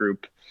remaining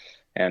group.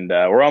 And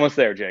we're almost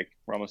there, Jake.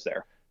 We're almost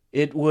there.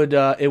 It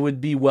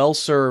would be well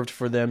served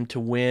for them to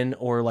win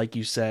or, like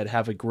you said,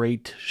 have a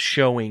great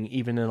showing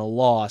even in a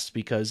loss,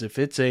 because if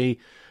it's a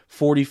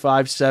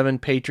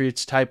 45-7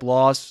 Patriots type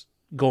loss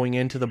going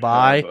into the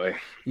bye,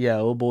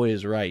 oh boy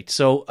is right.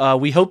 So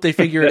we hope they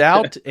figure it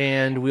out,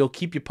 and we'll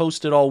keep you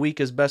posted all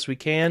week as best we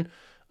can.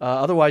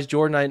 Otherwise,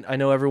 Jordan, I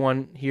know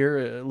everyone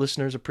here,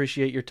 listeners,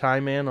 appreciate your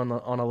time, man,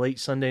 on a late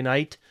Sunday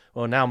night.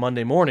 Well, now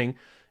Monday morning.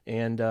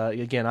 And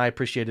again, I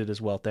appreciate it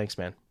as well. Thanks,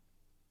 man.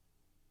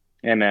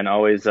 Yeah, man.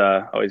 Always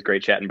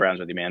great chatting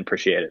Browns with you, man.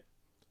 Appreciate it.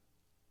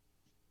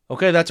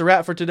 Okay, that's a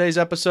wrap for today's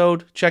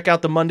episode. Check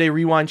out the Monday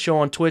Rewind show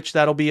on Twitch.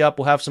 That'll be up.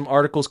 We'll have some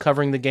articles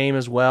covering the game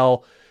as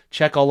well.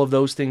 Check all of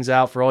those things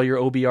out for all your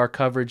OBR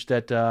coverage.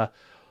 That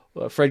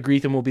Fred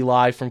Greetham will be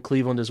live from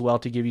Cleveland as well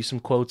to give you some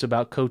quotes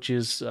about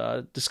coaches,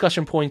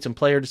 discussion points and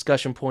player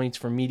discussion points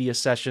for media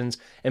sessions.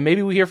 And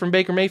maybe we hear from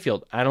Baker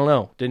Mayfield. I don't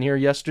know. Didn't hear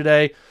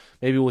yesterday.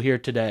 Maybe we'll hear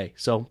today.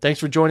 So thanks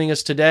for joining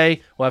us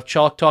today. We'll have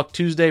Chalk Talk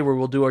Tuesday where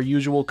we'll do our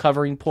usual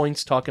covering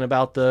points, talking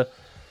about the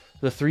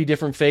three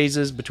different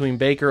phases between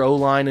Baker,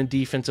 O-line, and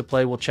defensive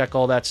play. We'll check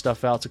all that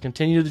stuff out. So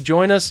continue to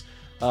join us.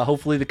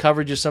 Hopefully the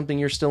coverage is something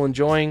you're still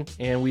enjoying,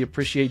 and we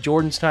appreciate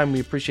Jordan's time. We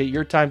appreciate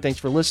your time. Thanks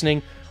for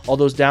listening. All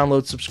those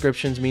download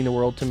subscriptions mean the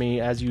world to me,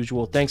 as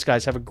usual. Thanks,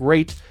 guys. Have a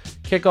great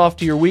kickoff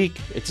to your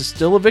week. It's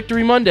still a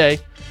Victory Monday.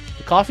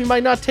 The coffee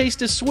might not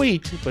taste as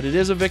sweet, but it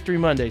is a Victory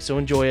Monday, so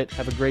enjoy it.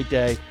 Have a great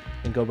day,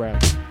 and go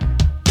Browns.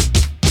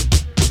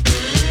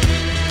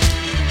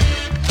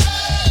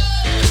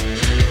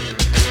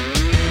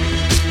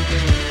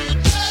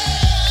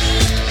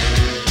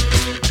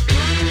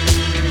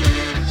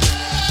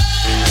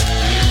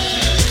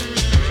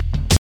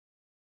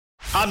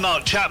 I'm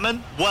Mark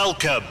Chapman.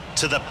 Welcome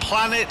to the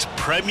Planet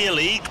Premier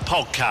League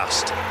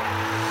podcast.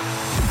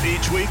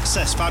 Each week,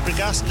 Cesc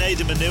Fabregas,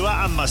 Nader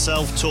Manua and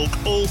myself talk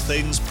all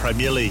things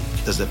Premier League.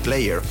 As a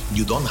player,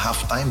 you don't have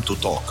time to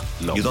talk.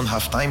 No. You don't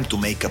have time to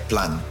make a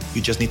plan.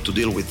 You just need to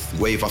deal with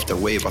wave after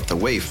wave after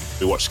wave.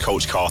 We watched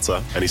Coach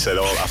Carter and he said,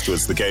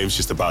 afterwards, the game's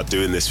just about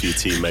doing this for your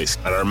teammates.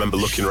 And I remember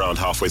looking around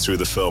halfway through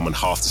the film and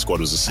half the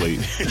squad was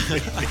asleep.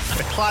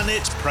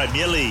 Planet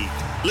Premier League.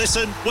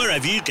 Listen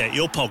wherever you get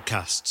your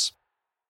podcasts.